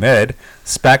fully mid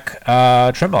spec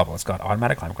trim level. It's got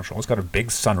automatic climate control. It's got a big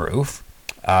sunroof.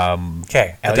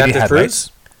 Okay. LED Adaptive headlights.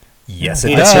 cruise? Yes, it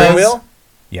Heated does. steering wheel?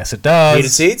 Yes, it does. Heated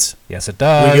seats? Yes, it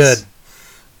does. We good.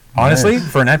 Honestly,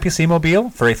 for an NPC-Mobile,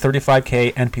 for a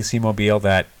 35K NPC-Mobile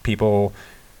that people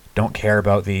don't care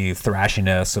about the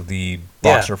thrashiness of the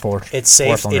Boxer It's safe.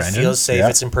 four-cylinder It engine. feels safe. Yeah.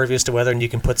 It's impervious to weather, and you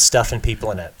can put stuff and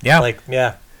people in it. Yeah.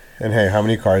 And hey, how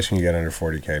many cars can you get under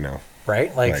 40K now?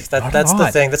 Right? Like, not a That's the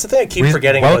lot. thing. That's the thing I keep Re-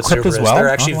 forgetting well about equipped Subarus. as well, They're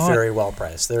not actually a lot. very well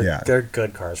priced. They're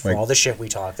good cars. For Like- all the shit we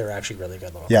talk, they're actually really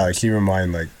good little Yeah, cars. keep in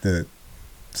mind, like the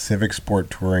Civic Sport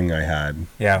Touring I had.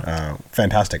 Yeah.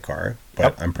 Fantastic car, but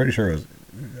Yep. I'm pretty sure it was.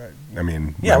 I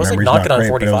mean, Yeah, my it was like memory's knocking not on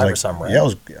great, but it 45 was or something, right? Yeah, it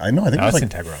was. I know. I think No, it was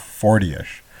it's like Integra. 40ish.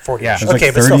 40. Yeah. It was like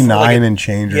but still, 39 and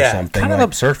change or yeah, something. Kind of like,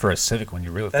 absurd for a Civic when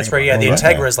you really That's think right. Yeah, about the it.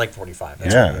 yeah. Integra is like 45.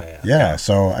 That's Yeah, right, yeah.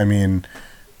 So I mean,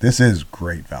 this is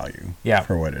great value. Yeah.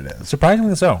 For what it is.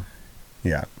 Surprisingly so.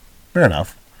 Yeah. Fair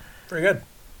enough. Very good.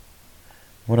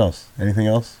 What else? Anything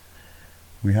else?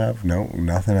 We have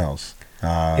nothing else.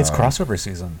 It's crossover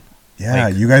season. Yeah,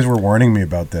 like- you guys were warning me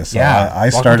about this. So Yeah, I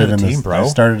welcome started to the in team, this. bro. I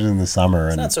started in the summer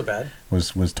It's and not so bad.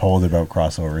 was told about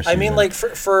crossover season. I mean, like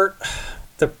for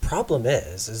the problem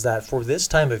is that for this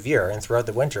time of year and throughout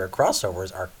the winter,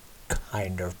 crossovers are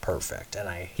kind of perfect. And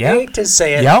I Yeah. hate to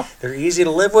say it. Yep. They're easy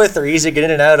to live with. They're easy to get in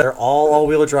and out. They're all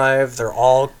wheel drive. They're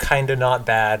all kind of not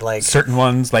bad. Like Certain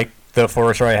ones, like the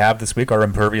Forester I have this week, are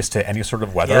impervious to any sort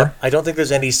of weather. yeah, I don't think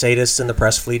there's any sadists in the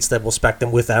press fleets that will spec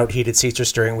them without heated seats or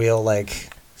steering wheel. Like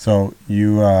So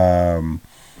you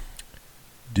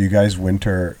do you guys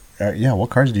winter? Yeah, what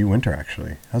cars do you winter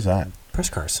actually? How's that? press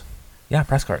cars. Yeah,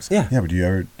 press cars. Yeah. Yeah, but do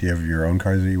you have your own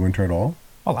cars that you winter at all?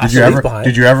 Oh, Did you actually, ever? behind.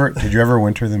 Did you ever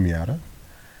winter the Miata?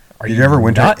 are did you ever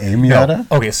winter not- a Miata?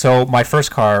 No. Okay, so my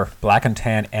first car, Black and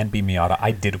Tan NB Miata,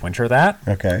 I did winter that.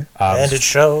 Okay. And it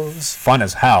shows. Fun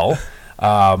as hell.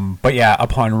 But yeah,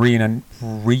 upon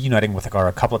reuniting with the car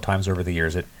a couple of times over the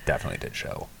years, it definitely did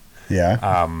show.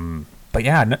 Yeah. But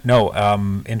yeah,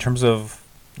 in terms of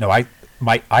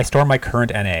I store my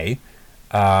current NA,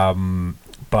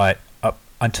 but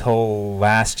until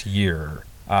last year,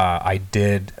 I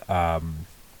did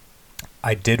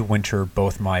winter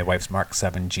both my wife's Mark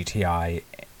 7 GTI,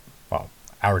 well,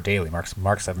 our daily Mark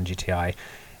 7 GTI,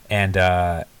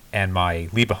 and my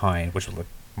leave behind, which was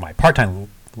my part-time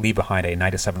leave behind, a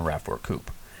 97 RAV4 coupe.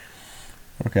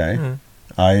 Okay.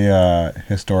 I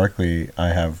historically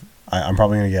I'm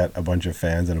probably gonna get a bunch of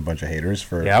fans and a bunch of haters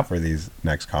for Yep. for these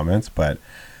next comments, but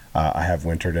I have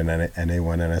wintered an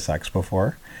NA1 NSX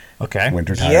before. Okay.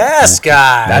 Winter tires. Yes,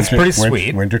 guy. That's pretty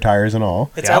sweet. Winter tires and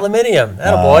all. It's Yeah. aluminium.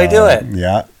 Attaboy, do it.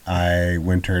 Yeah, I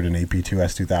wintered an AP2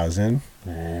 S2000.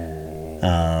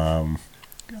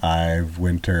 I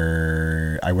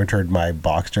wintered my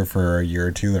Boxster for a year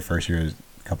or two. The first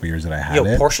couple years that I had Yo,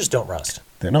 it. Porsches don't rust.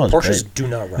 No, it's Porsches great. do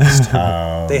not rust.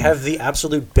 They have the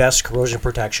absolute best corrosion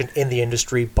protection in the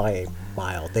industry by a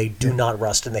mile. They do not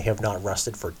rust, and they have not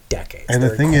rusted for decades. And They're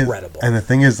the thing incredible.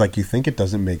 is, like, you think it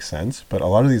doesn't make sense, but a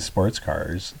lot of these sports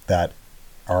cars that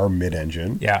are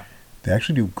mid-engine, Yeah. they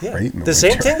actually do Yeah. great in the The same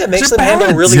winter. thing that makes They're them handle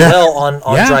balanced. really Yeah. well on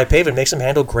Yeah. dry pavement makes them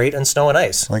handle great on snow and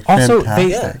ice. Like Also,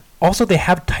 fantastic. they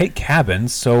have tight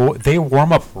cabins, so they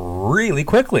warm up really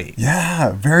quickly.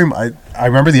 Yeah, very much. I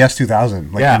remember the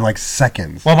S2000, like Yeah. in like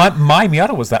seconds. Well, my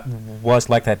Miata was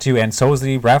like that too, and so was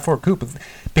the RAV4 coupe,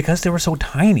 because they were so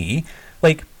tiny.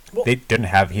 Like they didn't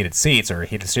have heated seats or a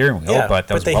heated steering wheel, Yeah, but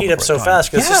that was they well heat up before so its time.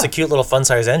 fast because Yeah. it's just a cute little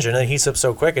fun-size engine, and it heats up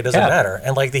so quick it doesn't Yeah. matter.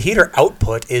 And like the heater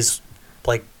output is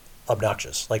like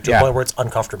obnoxious, like to Yeah. the point where it's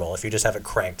uncomfortable if you just have it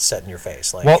cranked set in your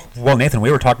face. Like, Well, Nathan,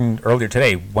 we were talking earlier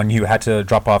today when you had to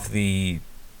drop off the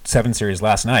 7 Series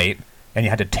last night, and you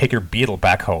had to take your Beetle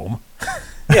back home.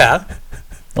 yeah,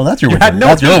 Well, that's your You winter. had no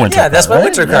That's your heat. winter. yeah, that's car, my right?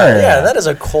 winter car. Yeah, that is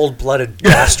a cold-blooded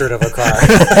bastard of a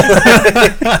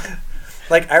car.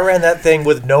 Like, I ran that thing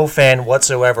with no fan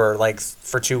whatsoever, like,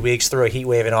 for 2 weeks through a heat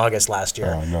wave in August last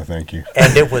year. Oh, no, thank you.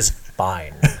 And it was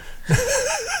fine.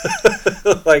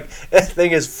 Like, that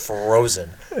thing is frozen.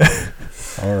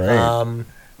 All right.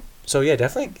 So, yeah,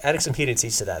 definitely adding some heated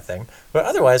seats to that thing. But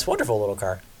otherwise, wonderful little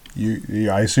car.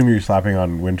 I assume you're slapping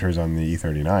on winters on the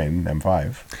E39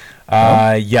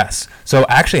 M5. Yes. So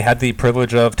I actually had the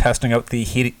privilege of testing out the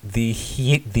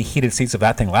heated seats of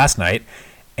that thing last night,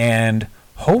 and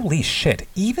holy shit!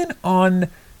 Even on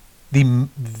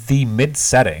the mid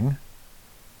setting,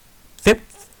 it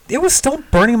was still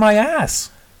burning my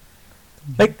ass.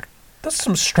 Like, there's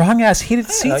some strong ass heated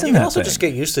seats in that thing. You can also just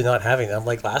get used to not having them.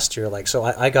 Like last year, like, so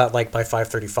I got like my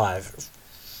 535.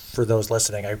 For those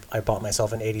listening, I bought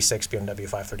myself an '86 BMW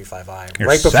 535i.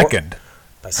 Your second.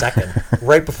 My second,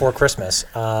 right before Christmas,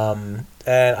 and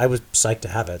I was psyched to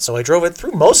have it. So I drove it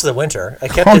through most of the winter. I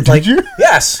kept it like, did you?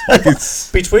 Yes,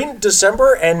 Nice. between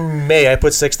December and May, I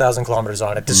put 6,000 kilometers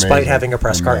on it, despite Amazing. having a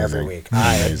press car every Amazing. week.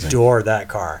 I adore that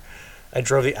car. I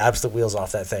drove the absolute wheels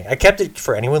off that thing. I kept it,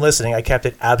 for anyone listening, I kept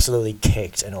it absolutely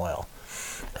caked in oil.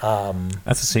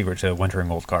 That's a secret to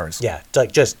wintering old cars. Yeah,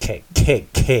 like just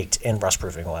caked in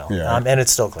rust-proofing oil. Yeah. And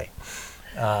it's still clean.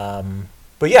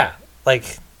 But yeah,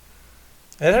 like,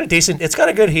 it had a decent. It's got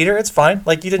a good heater. It's fine.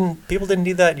 Like, people didn't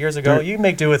need that years ago. You can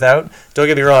make do without. Don't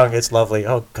get me wrong. It's lovely.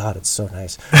 Oh God, it's so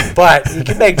nice. But you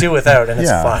can make do without, and it's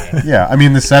fine. Yeah, I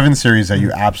mean the 7 Series that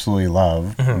you absolutely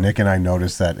love. Nick and I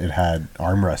noticed that it had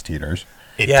armrest heaters.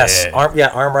 Yes, did.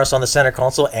 armrest on the center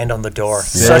console and on the door.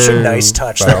 So Such a nice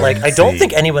touch. That, like, I don't fancy.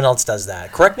 think anyone else does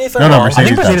that. Correct me if I'm No, wrong. I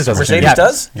think Mercedes Mercedes does it. Mercedes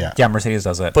does? Yeah. Mercedes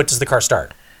does it. But does the car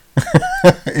start?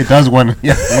 It does when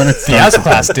it's the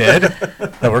S-Class did,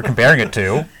 that we're comparing it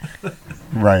to.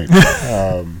 right.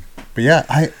 But yeah,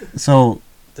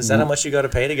 Is that how much you got to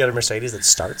pay to get a Mercedes that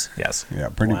starts? Yes. yeah,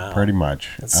 Wow. pretty much.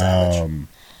 That's savage.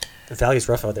 The value's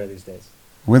rough out there these days.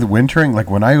 With wintering, like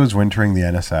when I was wintering the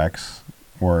NSX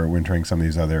or wintering some of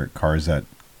these other cars that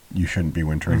you shouldn't be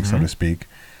wintering, so to speak.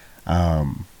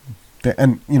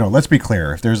 And let's be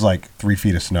clear: if there's like 3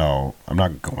 feet of snow, I'm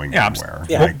not going anywhere.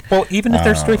 Yeah. Like, Well, even if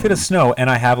there's 3 feet of snow and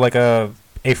I have like a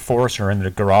Forester in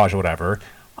the garage or whatever,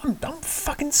 I'm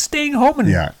fucking staying home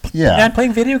and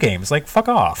playing video games. Like, fuck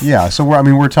off. yeah. So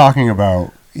we're talking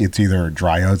about it's either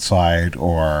dry outside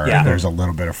or there's a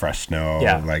little bit of fresh snow.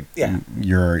 Yeah. Like Yeah.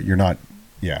 you're not.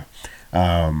 Yeah.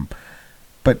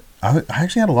 But I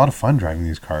actually had a lot of fun driving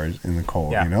these cars in the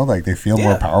cold. Yeah. Like they feel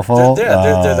more powerful.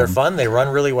 They're fun. They run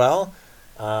really well.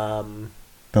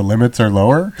 The limits are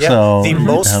lower. Yeah, so the you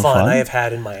most have fun I have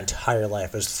had in my entire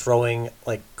life is throwing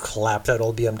like clapped out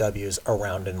old BMWs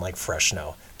around in like fresh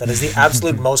snow. That is the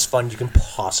absolute most fun you can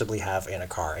possibly have in a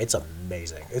car. It's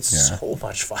amazing. It's so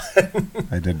much fun.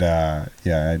 I did. I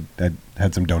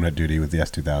had some donut duty with the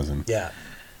S2000. Yeah.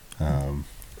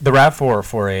 The RAV4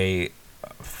 for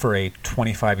a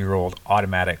 25-year-old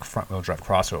automatic front-wheel drive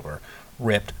crossover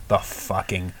ripped the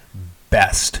fucking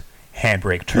best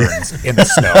handbrake turns in the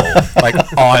snow. Like,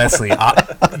 honestly,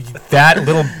 that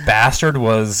little bastard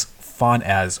was fun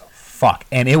as fuck,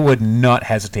 and it would not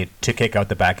hesitate to kick out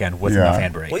the back end with enough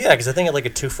handbrake. Well, yeah, because I think it had like a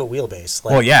 2-foot wheelbase.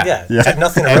 Like, Well, yeah. It had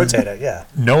nothing to rotate it. Yeah.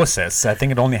 No assists. I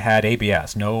think it only had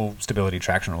ABS, no stability,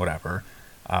 traction, or whatever.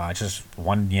 Just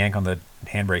one yank on the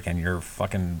handbrake, and you're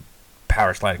fucking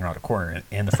power sliding around a corner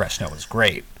in the fresh snow. Is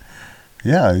great.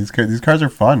 Yeah, these cars are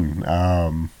fun.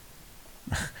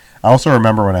 I also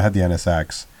remember when I had the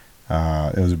NSX,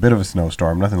 it was a bit of a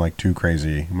snowstorm, nothing like too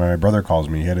crazy. My brother calls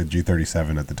me. He had a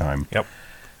G37 at the time. Yep.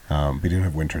 But he didn't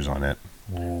have winters on it.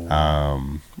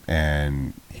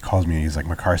 And he calls me and he's like,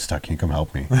 my car's stuck. Can you come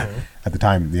help me? At the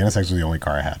time, the NSX was the only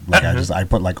car I had. Like, I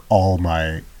put like all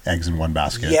my eggs in one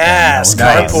basket. Yes,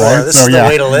 nice. carpool. Right? This So, is yeah. the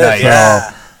way to live. Nice.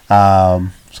 Yeah.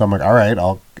 So I'm like, all right,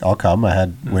 I'll come. I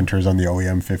had winters on the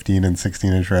OEM 15 and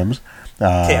 16-inch rims.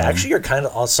 Okay, actually, you're kind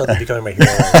of all of a sudden becoming my hero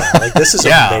right now. Like, this is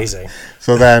amazing.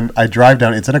 So then I drive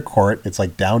down. It's in a court. It's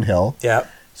like downhill. Yeah.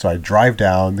 So I drive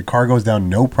down. The car goes down,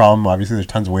 no problem. Obviously, there's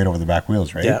tons of weight over the back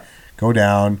wheels, right? Yeah. Go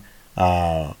down,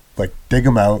 like dig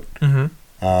them out, and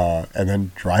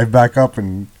then drive back up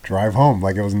and drive home.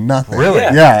 Like it was nothing. Really?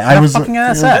 Yeah. I was fucking it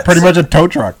was NSX. pretty much a tow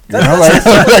truck. You know, That's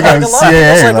like I a was lot.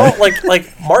 CAA. It's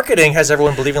like marketing has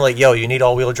everyone believing like, yo, you need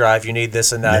all-wheel drive, you need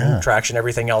this and that, Yeah. and traction,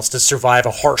 everything else to survive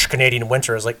a harsh Canadian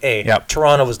winter. It's like, hey, Yep.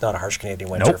 Toronto was not a harsh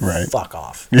Canadian winter. Nope. Right. Fuck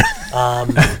off.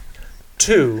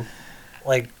 Two,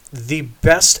 like the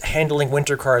best handling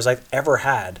winter cars I've ever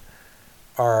had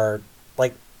are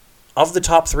like of the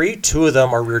top 3, 2 of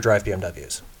them are rear drive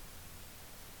BMWs.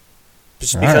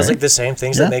 Just because like the same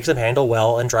things that makes them handle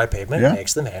well in dry pavement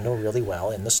makes them handle really well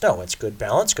in the snow. It's good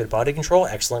balance, good body control,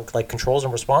 excellent like controls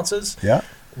and responses. Yeah.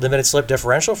 limited slip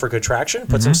differential for good traction.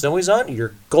 Put some snowies on,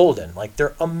 you're golden. Like,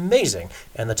 they're amazing.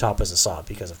 And the top was a Saab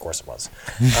because, of course, it was.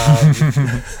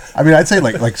 I mean, I'd say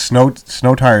like snow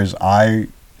tires.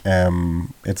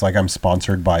 It's like I'm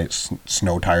sponsored by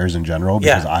snow tires in general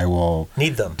because I will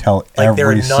need them. Tell like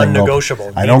they're every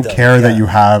non-negotiable. I don't care that you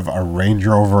have a Range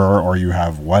Rover or you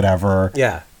have whatever.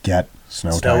 Yeah. Get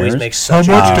snow Snowies tires. make such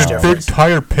How much a did difference. Big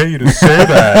Tire pay you to say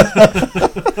that?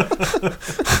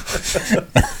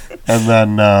 And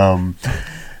then,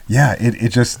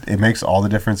 it makes all the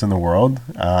difference in the world.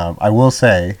 I will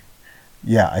say,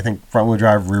 I think front wheel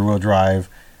drive, rear wheel drive,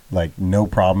 like no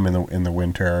problem in the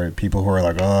winter. People who are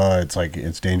like, oh,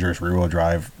 it's dangerous rear wheel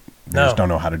drive. They just don't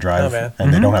know how to drive,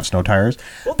 and they don't have snow tires.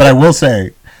 Well, but I will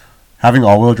say, having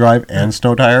all wheel drive and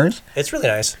snow tires, it's really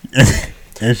nice.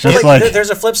 It's just there's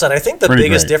a flip side. I think the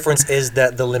biggest difference is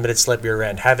that the limited slip rear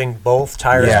end. Having both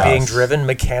tires being driven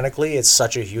mechanically, it's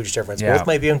such a huge difference. Both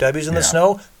my BMWs in the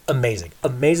snow, amazing,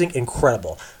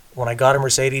 incredible. When I got a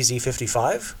Mercedes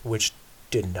E55, which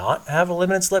did not have a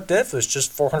limited slip diff, it was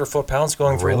just 400 foot-pounds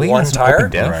going through one tire.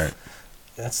 Right.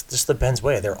 That's just the Benz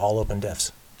way. They're all open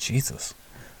diffs. Jesus.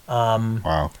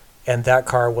 Wow. And that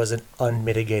car was an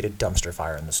unmitigated dumpster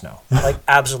fire in the snow. Like,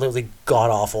 absolutely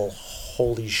god-awful,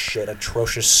 holy shit,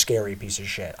 atrocious, scary piece of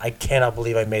shit. I cannot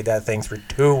believe I made that thing through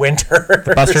 2 winters.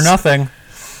 Bust or nothing.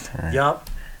 Right. Yep.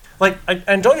 Like,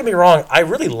 and don't get me wrong, I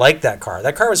really liked that car.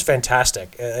 That car was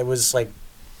fantastic. It was, like,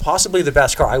 possibly the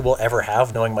best car I will ever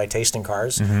have, knowing my taste in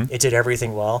cars. It did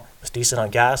everything well. It was decent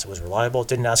on gas. It was reliable. It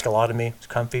didn't ask a lot of me. It was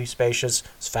comfy, spacious. It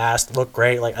was fast. It looked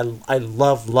great. Like, I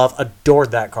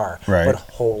adored that car. Right. But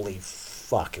holy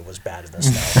fuck, it was bad in the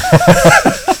snow.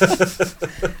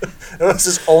 It was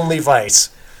his only vice.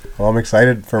 Well, I'm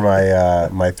excited for my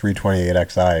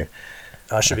 328xi.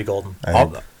 Should be golden.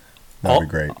 That'd be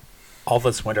great. All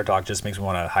this winter talk just makes me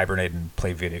want to hibernate and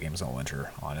play video games in the winter,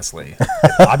 honestly.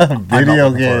 I'm Video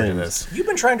not looking forward to games. this. You've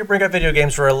been trying to bring up video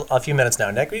games for a few minutes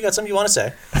now, Nick. You got something you want to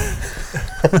say?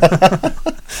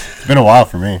 It's been a while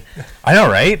for me. I know,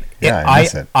 right? Yeah, I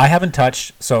miss it. I haven't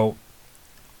touched. So,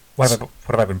 what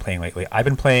have I been playing lately? I've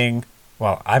been playing.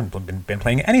 Well, I haven't been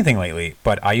playing anything lately,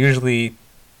 but I usually,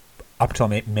 up until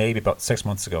maybe about 6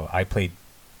 months ago, I played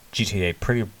GTA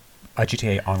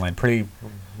Online pretty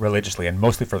religiously and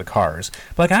mostly for the cars.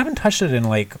 But like I haven't touched it in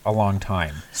like a long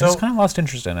time. So I just kind of lost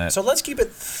interest in it. So let's keep it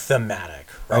thematic,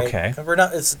 right? Okay.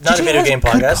 It's not a video game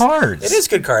podcast. Good cars. It is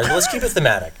good cars, but let's keep it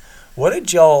thematic. What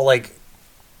did y'all like?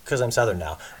 Because I'm Southern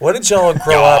now. What did y'all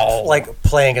grow up like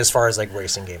playing as far as like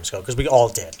racing games go? Because we all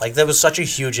did. Like that was such a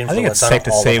huge influence. I think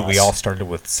it's safe to say of us. we all started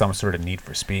with some sort of Need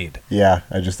for Speed. Yeah,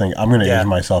 I just think I'm going to age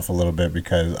myself a little bit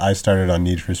because I started on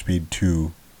Need for Speed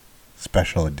 2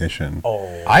 Special Edition.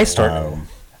 Oh, I started.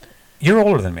 You're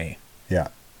older than me. Yeah.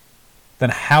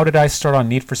 Then how did I start on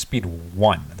Need for Speed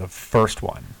 1, the first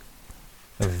one,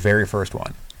 the very first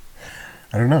one?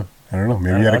 I don't know.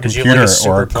 Maybe you had a did computer you have like a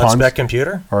super or a spec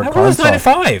computer? or a That was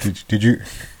console. 95. Did you?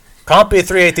 Compy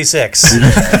 386.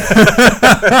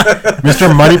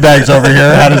 Mr. Moneybags over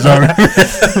here had his own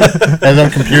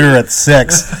computer at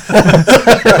 6.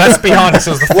 Let's be honest,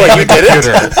 it was the family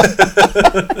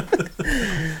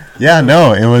computer. Yeah,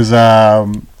 no, it was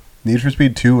Need for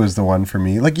Speed 2 was the one for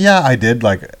me. Like, yeah, I did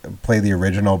like play the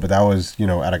original, but that was,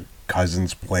 at a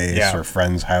cousin's place or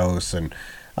friend's house, and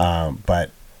but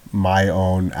my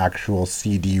own actual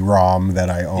CD-ROM that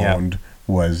I owned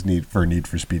was Need for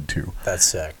Speed 2. That's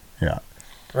sick. Yeah.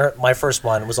 My first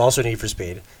one was also Need for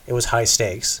Speed. It was high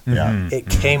stakes. Yeah. It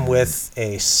came with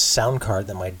a sound card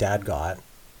that my dad got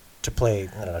to play,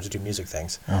 to do music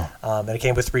things. Oh. And it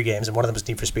came with 3 games, and one of them was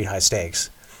Need for Speed High Stakes.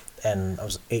 And I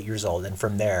was 8 years old, and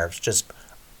from there, it's just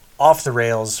off the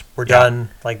rails. We're done.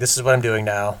 Like, this is what I'm doing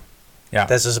now. Yeah.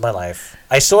 This is my life.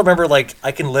 I still remember, like,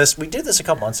 I can list, we did this a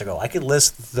couple months ago. I could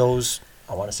list those,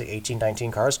 I want to say 18,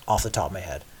 19 cars off the top of my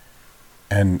head.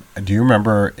 And do you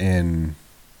remember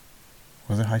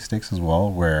was it High Stakes as well,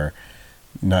 where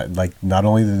not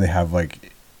only did they have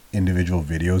like individual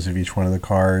videos of each one of the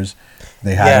cars,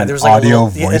 they had there was an like audio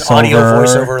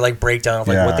voiceover like breakdown of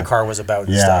like what the car was about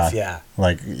and stuff. It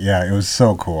was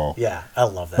so cool. Yeah, I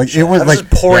love that. Like shit. it was I like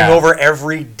just pouring over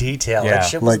every detail. Yeah. That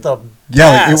shit was the like, it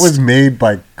best. was made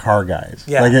by car guys.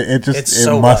 Yeah, like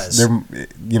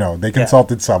they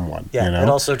consulted someone. Yeah, you know? It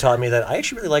also taught me that I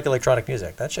actually really like electronic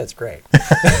music. That shit's great.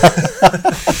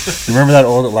 You remember that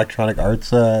old Electronic Arts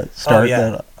start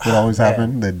that would always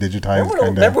happen? The digitized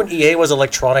Remember when EA was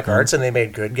Electronic Arts and they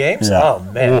made good games? Yeah. Oh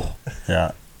man. Ooh.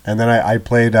 Yeah, and then I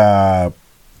played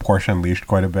Porsche Unleashed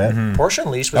quite a bit. Porsche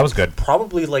Unleashed was good.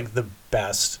 Probably like the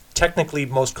best, technically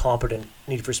most competent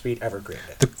Need for Speed ever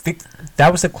created.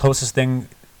 That was the closest thing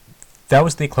that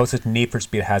was the closest Need for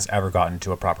Speed has ever gotten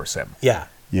to a proper sim. Yeah.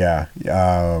 Yeah.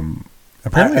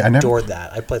 Apparently, I never adored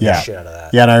that. I played the shit out of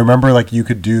that. Yeah, and I remember like you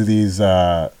could do these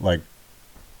like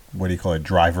what do you call it,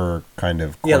 driver kind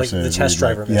of courses. Yeah, like the test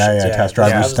driver missions. Test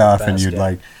driver stuff, and you'd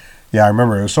like. Yeah, I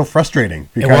remember it was so frustrating.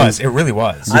 It really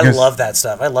was. I love that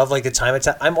stuff. I love like the time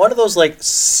attack. I'm one of those like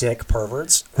sick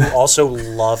perverts who also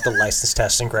love the license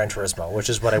test in Gran Turismo, which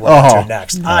is what I went into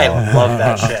next. No. I love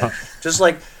that shit. Just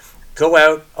like go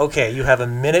out. Okay, you have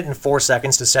 1 minute and 4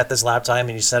 seconds to set this lap time,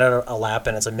 and you set out a lap,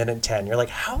 and it's 1 minute and 10. You're like,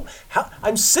 how?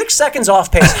 I'm 6 seconds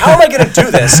off pace. How am I going to do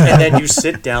this? And then you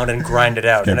sit down and grind it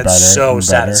out, and it's so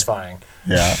satisfying.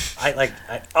 Yeah, I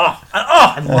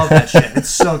love that shit. It's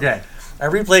so good. I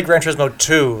replayed Gran Turismo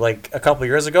 2 like a couple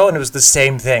years ago, and it was the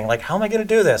same thing. Like, how am I going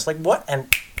to do this? Like, what?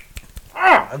 And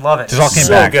I love it. It all came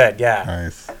so back. Good. Yeah.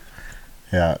 Nice.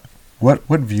 Yeah. What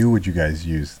view would you guys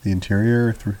use? The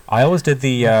interior? I always did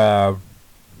the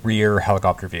rear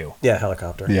helicopter view. Yeah,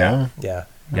 helicopter. Yeah. Yeah.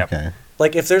 Yep. Okay.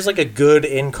 Like, if there's like a good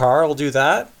in car, I'll do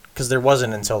that because there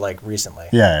wasn't until like recently.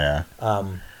 Yeah.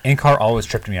 In car always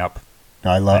tripped me up. No,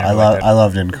 I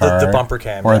loved in car. The bumper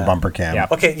cam. Or the bumper cam. Yeah.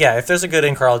 Okay, yeah. If there's a good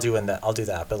in car, I'll do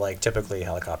that. But like typically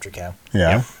helicopter cam.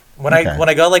 Yeah. Yep. When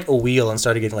I got like a wheel and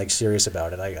started getting like serious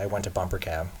about it, I went to bumper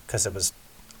cam because it was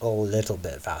a little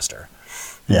bit faster.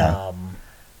 Yeah.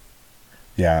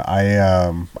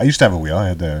 I used to have a wheel. I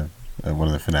had the one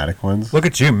of the Fanatic ones. Look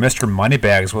at you, Mr.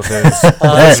 Moneybags, with his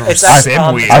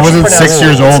sim wheel. I wasn't 6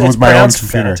 years old with my own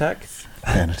computer.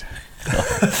 Fanatec.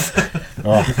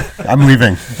 I'm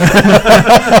leaving.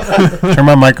 Turn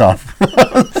my mic off.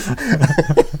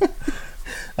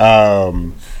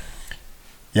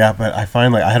 Yeah, but I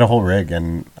find like I had a whole rig,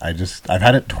 and I've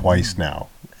had it twice now,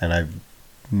 and I've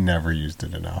never used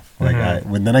it enough. Like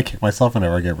then I kick myself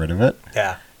whenever I get rid of it.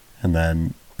 Yeah. But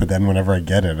then whenever I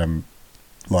get it,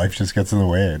 life just gets in the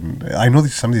way. And I know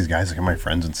some of these guys, like my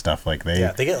friends and stuff, like they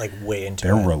get like way into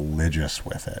they're it. religious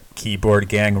with it. Keyboard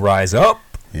gang, rise up.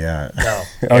 Yeah. No.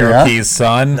 Arrow keys,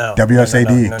 son. No.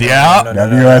 WSAD.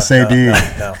 WSAD.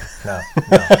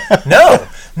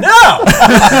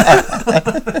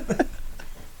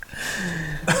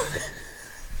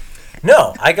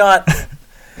 No, I got.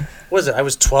 What was it? I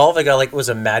was 12. I got like was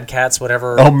a Mad Catz,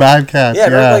 whatever. Oh, Mad Catz. Yeah,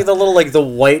 remember like the little like the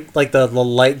white like the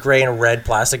light gray and red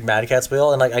plastic Mad Catz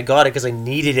wheel, and like I got it because I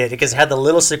needed it because it had the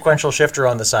little sequential shifter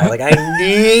on the side. Like I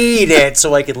need it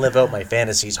so I could live out my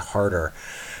fantasies harder.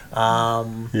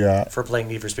 For playing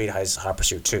Need for Speed Hot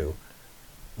Pursuit 2,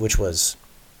 which was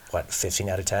 15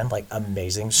 out of 10, like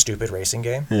amazing stupid racing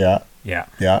game. Yeah.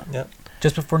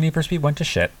 Just before Need for Speed went to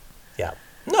shit. Yeah.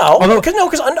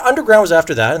 Because Underground was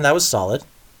after that, and that was solid.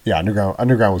 Yeah,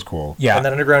 Underground was cool. Yeah. And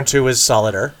then Underground 2 was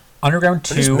solider. Underground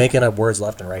 2. We're just making up words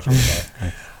left and right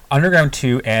here. Underground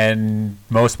 2 and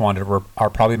Most Wanted are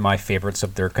probably my favorites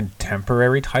of their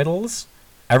contemporary titles.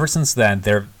 Ever since then,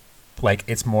 they're like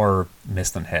it's more miss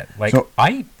than hit. Like so,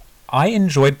 I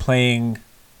enjoyed playing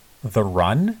The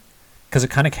Run because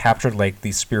it kind of captured like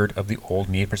the spirit of the old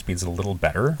Need for Speeds a little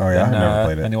better than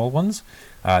the old ones,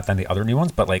 than the other new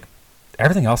ones. But like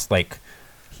everything else, like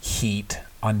Heat,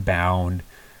 Unbound,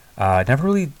 never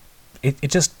really.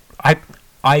 It just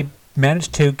I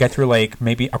managed to get through like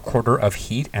maybe a quarter of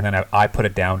Heat, and then I put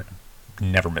it down.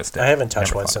 Never missed it. I haven't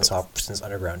touched one since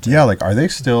Underground 2. Yeah, like are they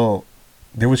still?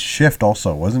 There was Shift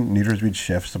also. Wasn't Need for Speed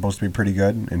Shift supposed to be pretty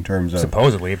good in terms of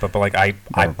supposedly? But like I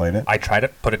played it. I tried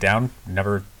it, put it down,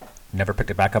 never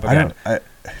picked it back up again.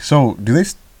 So do they?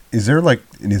 Is there like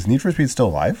is Need for Speed still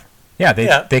alive? Yeah,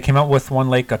 they came out with one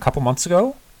like a couple months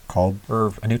ago called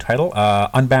or a new title,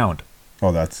 Unbound.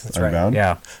 Oh, that's Unbound. Right.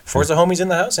 Yeah. Forza homies in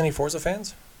the house. Any Forza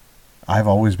fans? I've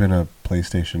always been a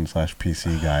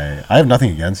PlayStation/PC guy. I have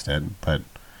nothing against it, but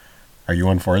are you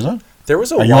on Forza? There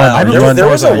was a while. There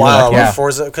was a while with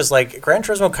Forza because like Gran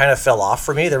Turismo kind of fell off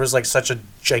for me. There was like such a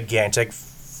gigantic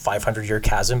 500-year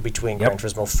chasm between Gran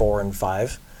Turismo 4 and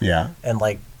 5. Yeah. And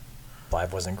like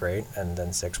 5 wasn't great, and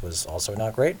then 6 was also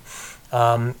not great.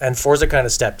 And Forza kind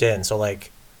of stepped in. So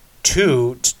like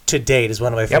 2 to date is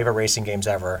one of my favorite racing games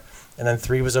ever. And then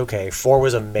 3 was okay. 4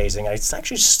 was amazing. I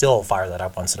actually still fire that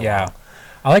up once in a while.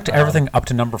 I liked everything up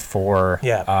to number 4.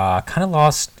 Yeah. Kind of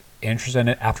lost interest in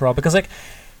it after all because like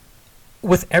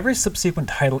with every subsequent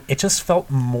title, it just felt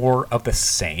more of the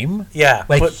same. Yeah,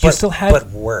 like you still had,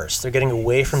 but worse. They're getting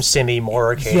away from Simi, more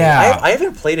arcade. Yeah, I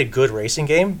haven't played a good racing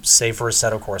game, save for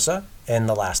Assetto Corsa, in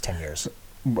the last 10 years.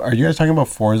 Are you guys talking about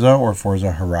Forza or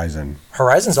Forza Horizon?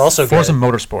 Horizon's also Forza good.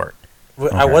 Motorsport.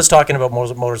 I was talking about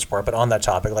Motorsport, but on that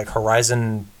topic, like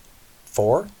Horizon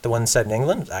 4, the one set in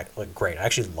England, like great. I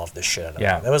actually love this shit out of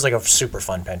it. That was like a super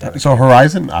fun pandemic. So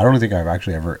Horizon, I don't think I've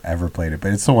actually ever played it,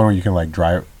 but it's the one where you can like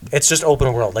drive. It's just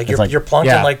open world. Like you're plunked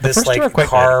in like this like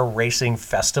car racing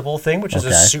festival thing, which is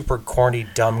a super corny,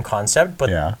 dumb concept, but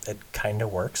it kind of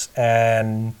works.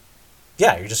 And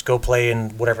yeah, you just go play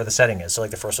in whatever the setting is. So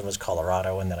like the first one was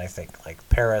Colorado, and then I think like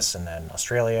Paris, and then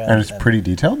Australia. And it's pretty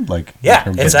detailed, like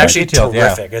it's actually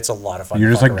terrific. It's a lot of fun. You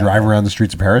just like drive around the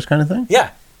streets of Paris, kind of thing. Yeah.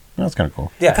 That's kind of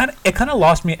cool. Yeah, it kind of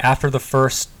lost me after the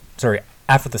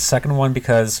second one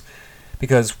because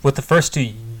with the first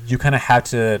two you kind of had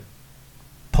to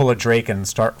pull a Drake and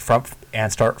start from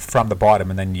the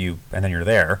bottom and then you're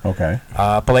there. Okay.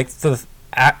 But like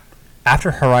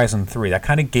after Horizon 3, that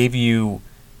kind of gave you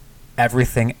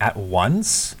everything at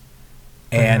once,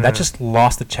 and that just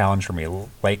lost the challenge for me.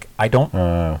 Like I don't.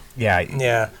 You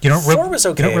don't. 4 was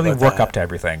okay. You don't really work up to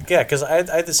everything. Yeah, because I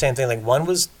had the same thing. Like 1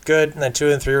 was good, and then 2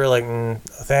 and 3 were like,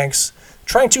 thanks.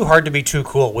 Trying too hard to be too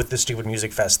cool with this stupid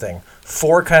music fest thing.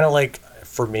 4 kind of like,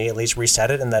 for me at least,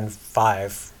 reset it, and then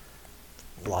 5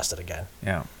 lost it again.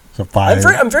 Yeah. So 5.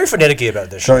 I'm very fanatic about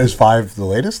this. So is 5 the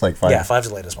latest? Like 5? Yeah, 5's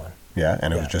the latest one. Yeah,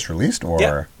 and it was just released,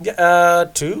 or 2.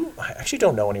 I actually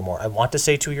don't know anymore. I want to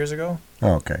say 2 years ago.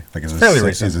 Oh, okay, like is fairly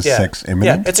recent. Is it 6 Yeah,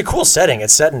 imminent? it's a cool setting.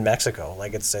 It's set in Mexico.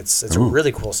 Like it's a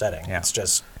really cool setting. Yeah. It's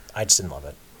just I just didn't love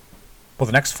it. Well,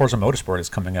 the next Forza Motorsport is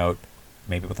coming out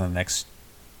maybe within the next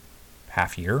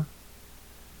half year.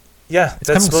 Yeah,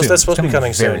 that's supposed to be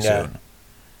coming soon. Yeah. Soon.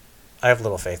 I have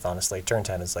little faith, honestly. Turn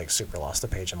 10 is like super lost the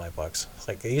page in my books.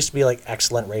 Like it used to be like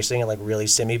excellent racing and like really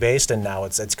simmy based, and now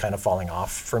it's kind of falling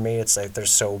off for me. It's like they're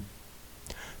so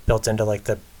built into like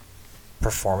the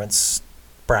performance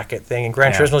bracket thing, and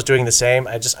Gran Turismo's doing the same.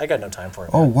 I got no time for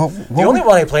it. Oh, what the only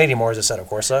one I play anymore is Assetto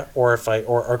Corsa, or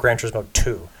Gran Turismo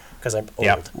 2 because I'm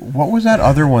old. What was that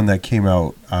other one that came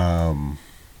out a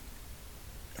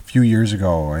few years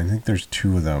ago? I think there's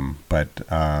 2 of them, but.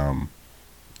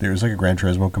 There was like a Gran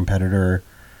Turismo competitor.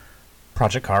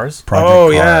 Project Cars.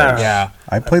 Yeah.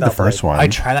 I played the first one. I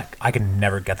tried that. I could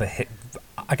never get the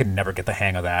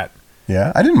hang of that.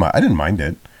 Yeah, I didn't mind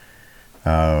it.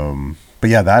 But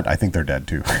yeah, that I think they're dead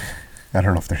too. I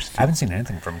don't know if there's. I haven't seen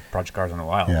anything from Project Cars in a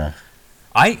while. Yeah.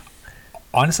 I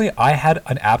had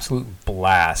an absolute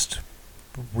blast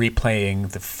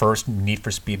replaying the first Need for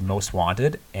Speed Most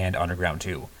Wanted and Underground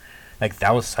 2. Like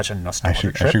that was such a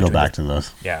nostalgic trip. I should go back to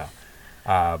those. Yeah.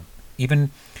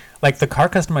 Even like the car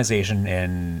customization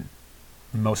in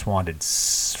Most Wanted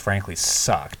frankly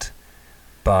sucked,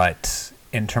 but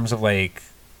in terms of like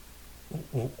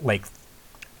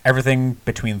everything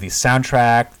between the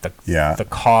soundtrack, the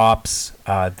cops,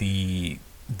 the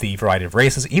variety of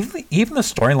races, even the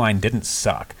storyline didn't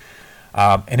suck,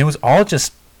 and it was all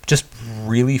just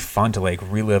really fun to like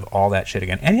relive all that shit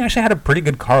again. And he actually had a pretty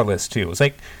good car list too. It was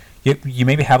like you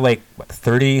maybe have like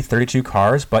 32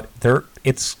 cars, but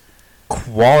it's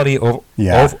quality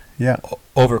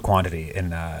over quantity in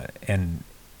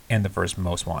the first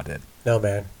Most Wanted. No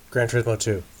man, Gran Turismo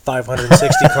 2,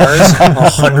 560 cars,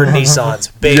 100 Nissans.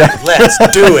 Baby, let's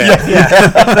do it.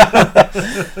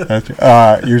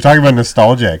 You're talking about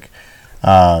nostalgic.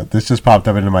 This just popped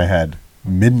up into my head.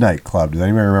 Midnight Club. Does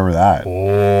anybody remember that?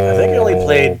 I think I only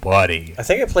played. Buddy. I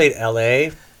think I played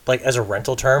LA like as a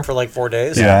rental term for like 4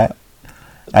 days. Yeah.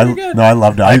 I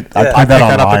loved it. I played that picked online.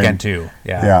 that up again too.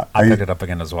 Yeah. I picked it up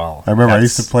again as well. I remember I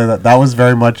used to play that. That was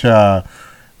very much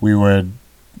we would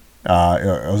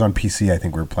it was on PC, I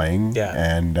think we were playing. Yeah.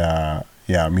 And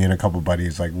me and a couple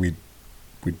buddies like we'd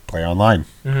play online.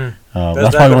 Mm-hmm.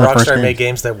 That's probably one of the first Rockstar made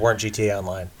games that weren't GTA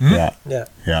Online. Mm-hmm.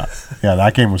 Yeah.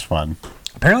 That game was fun.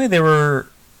 Apparently they were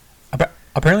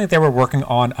working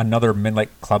on another Midnight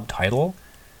Club title,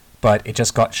 but it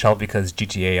just got shelved because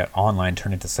GTA Online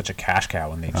turned into such a cash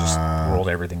cow, and they just rolled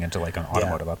everything into like an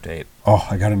automotive update. Oh,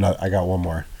 I got one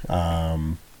more.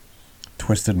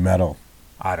 Twisted Metal.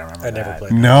 I don't remember. I never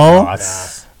played. No.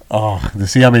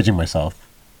 See, I'm aging myself.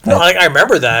 No, I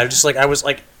remember that. I was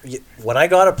like, when I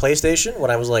got a PlayStation when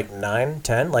I was like 9,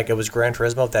 10, like it was Gran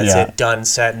Turismo. That's it, done,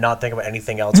 set. Not think about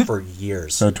anything else for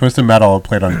years. So Twisted Metal I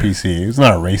played on PC. It's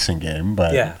not a racing game,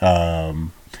 but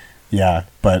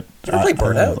but you ever play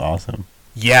Burnout? It was awesome.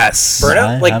 Yes,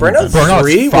 Burnout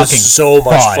 3 was so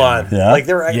much fun. Yeah. Like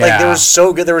they were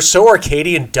so good. They were so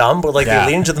arcadey and dumb, but like they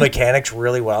leaned into the mechanics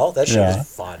really well. That shit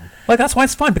was fun. Like that's why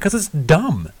it's fun, because it's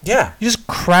dumb. Yeah, you just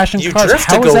crash and you cars. drift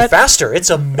to go faster. It's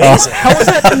amazing. How is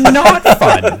that not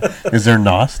fun? Is there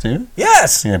NOS too?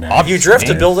 Yes, you drift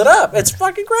to build it up. It's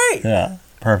fucking great. Yeah,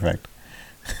 perfect.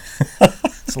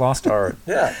 It's lost art.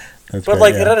 Yeah. That's But right,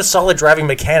 like yeah. it had a solid driving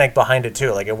mechanic behind it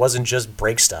too. Like it wasn't just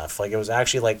brake stuff. Like it was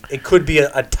actually like it could be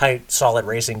a tight, solid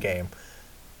racing game,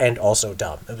 and also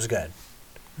dumb. It was good.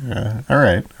 Yeah. All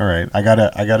right. I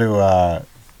gotta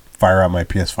fire up my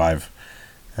PS5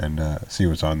 and see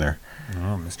what's on there.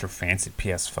 Oh, Mr. Fancy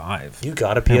PS5. You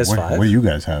got a Yeah, PS5? what do you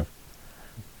guys have?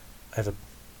 I have a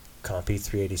Compy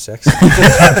 386.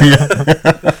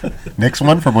 Nick's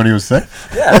one from when he was sick.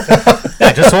 Yeah. Yeah,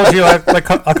 I just told you like a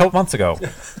couple months ago.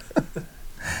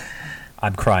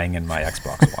 I'm crying in my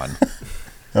Xbox One.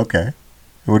 Okay.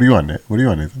 What do you want,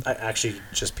 Nathan? I actually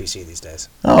just PC these days.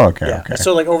 Oh, okay. Yeah. Okay.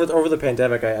 So like over the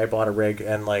pandemic, I bought a rig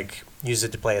and like used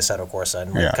it to play Assetto Corsa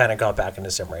and Yeah. kind of got back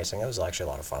into sim racing. It was actually a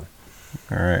lot of fun.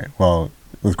 All right. Well,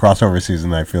 with crossover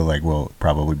season, I feel like we'll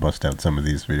probably bust out some of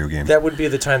these video games. That would be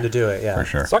the time to do it. Yeah. For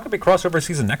sure. It's not going to be crossover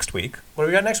season next week. What do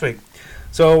we got next week?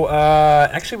 So,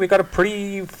 actually, we got a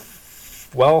pretty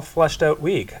well fleshed out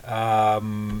week.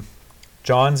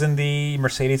 John's in the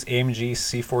Mercedes AMG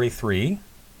C43,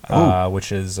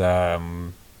 which is, I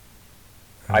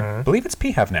believe it's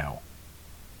PHEV now.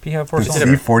 PHEV Is it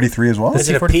four-cylinder. C43 as well? Is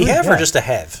it a C43? PHEV Yeah. or just a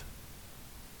HEV?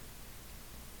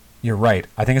 You're right.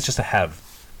 I think it's just a HEV.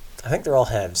 I think they're all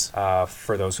HEVs.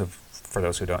 For those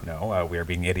who don't know, we are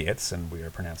being idiots and we are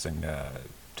pronouncing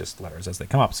just letters as they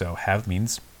come up. So HEV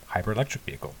means hybrid electric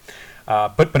vehicle.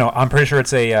 But no, I'm pretty sure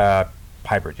it's a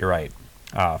hybrid. You're right.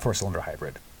 4-cylinder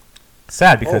hybrid.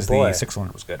 Sad because the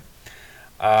 6-cylinder was good.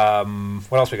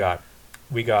 What else we got?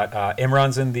 We got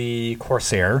Imran's in the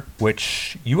Corsair,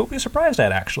 which you will be surprised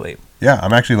at, actually. Yeah,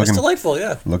 I'm actually It's delightful,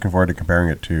 yeah. looking forward to comparing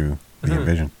it to the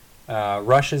Envision.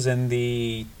 Rush is in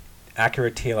the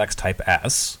Acura TLX Type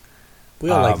S. We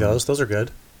all like those. Those are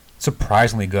good.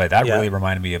 Surprisingly good. That Yeah. really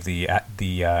reminded me of the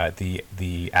Acura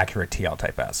TL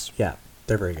Type S. Yeah,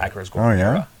 they're very good. Acura's golden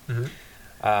yeah?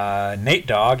 era. Nate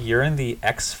Dogg, you're in the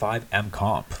X5M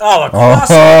Comp. Oh, a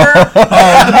crossover!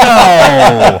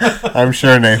 No! I'm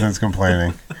sure Nathan's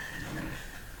complaining.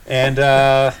 And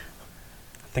I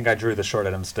think I drew the short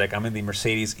end of the stick. I'm in the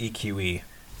Mercedes EQE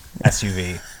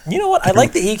SUV. You know what? I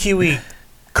like the EQE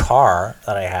car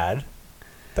that I had.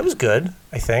 That was good,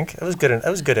 I think. That was good. That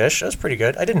was goodish. That was pretty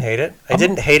good. I didn't hate it. I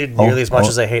didn't hate it nearly as much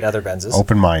as I hate other Benzes.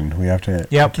 Open mind. We have to.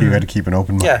 Yep. You had to keep an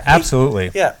open mind. Yeah,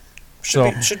 Absolutely. Yeah.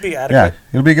 Should be adequate. Yeah,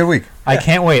 it'll be a good week. I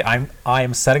can't wait. I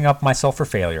am setting up myself for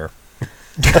failure.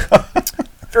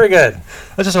 Very good.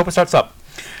 Let's just hope it starts up.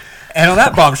 And on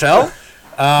that bombshell,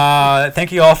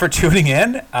 thank you all for tuning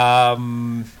in.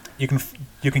 You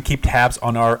can keep tabs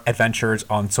on our adventures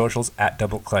on socials at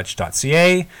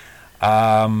doubleclutch.ca.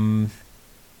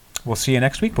 We'll see you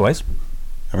next week, boys.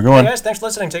 Have a good Hey one. guys, thanks for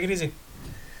listening. Take it easy.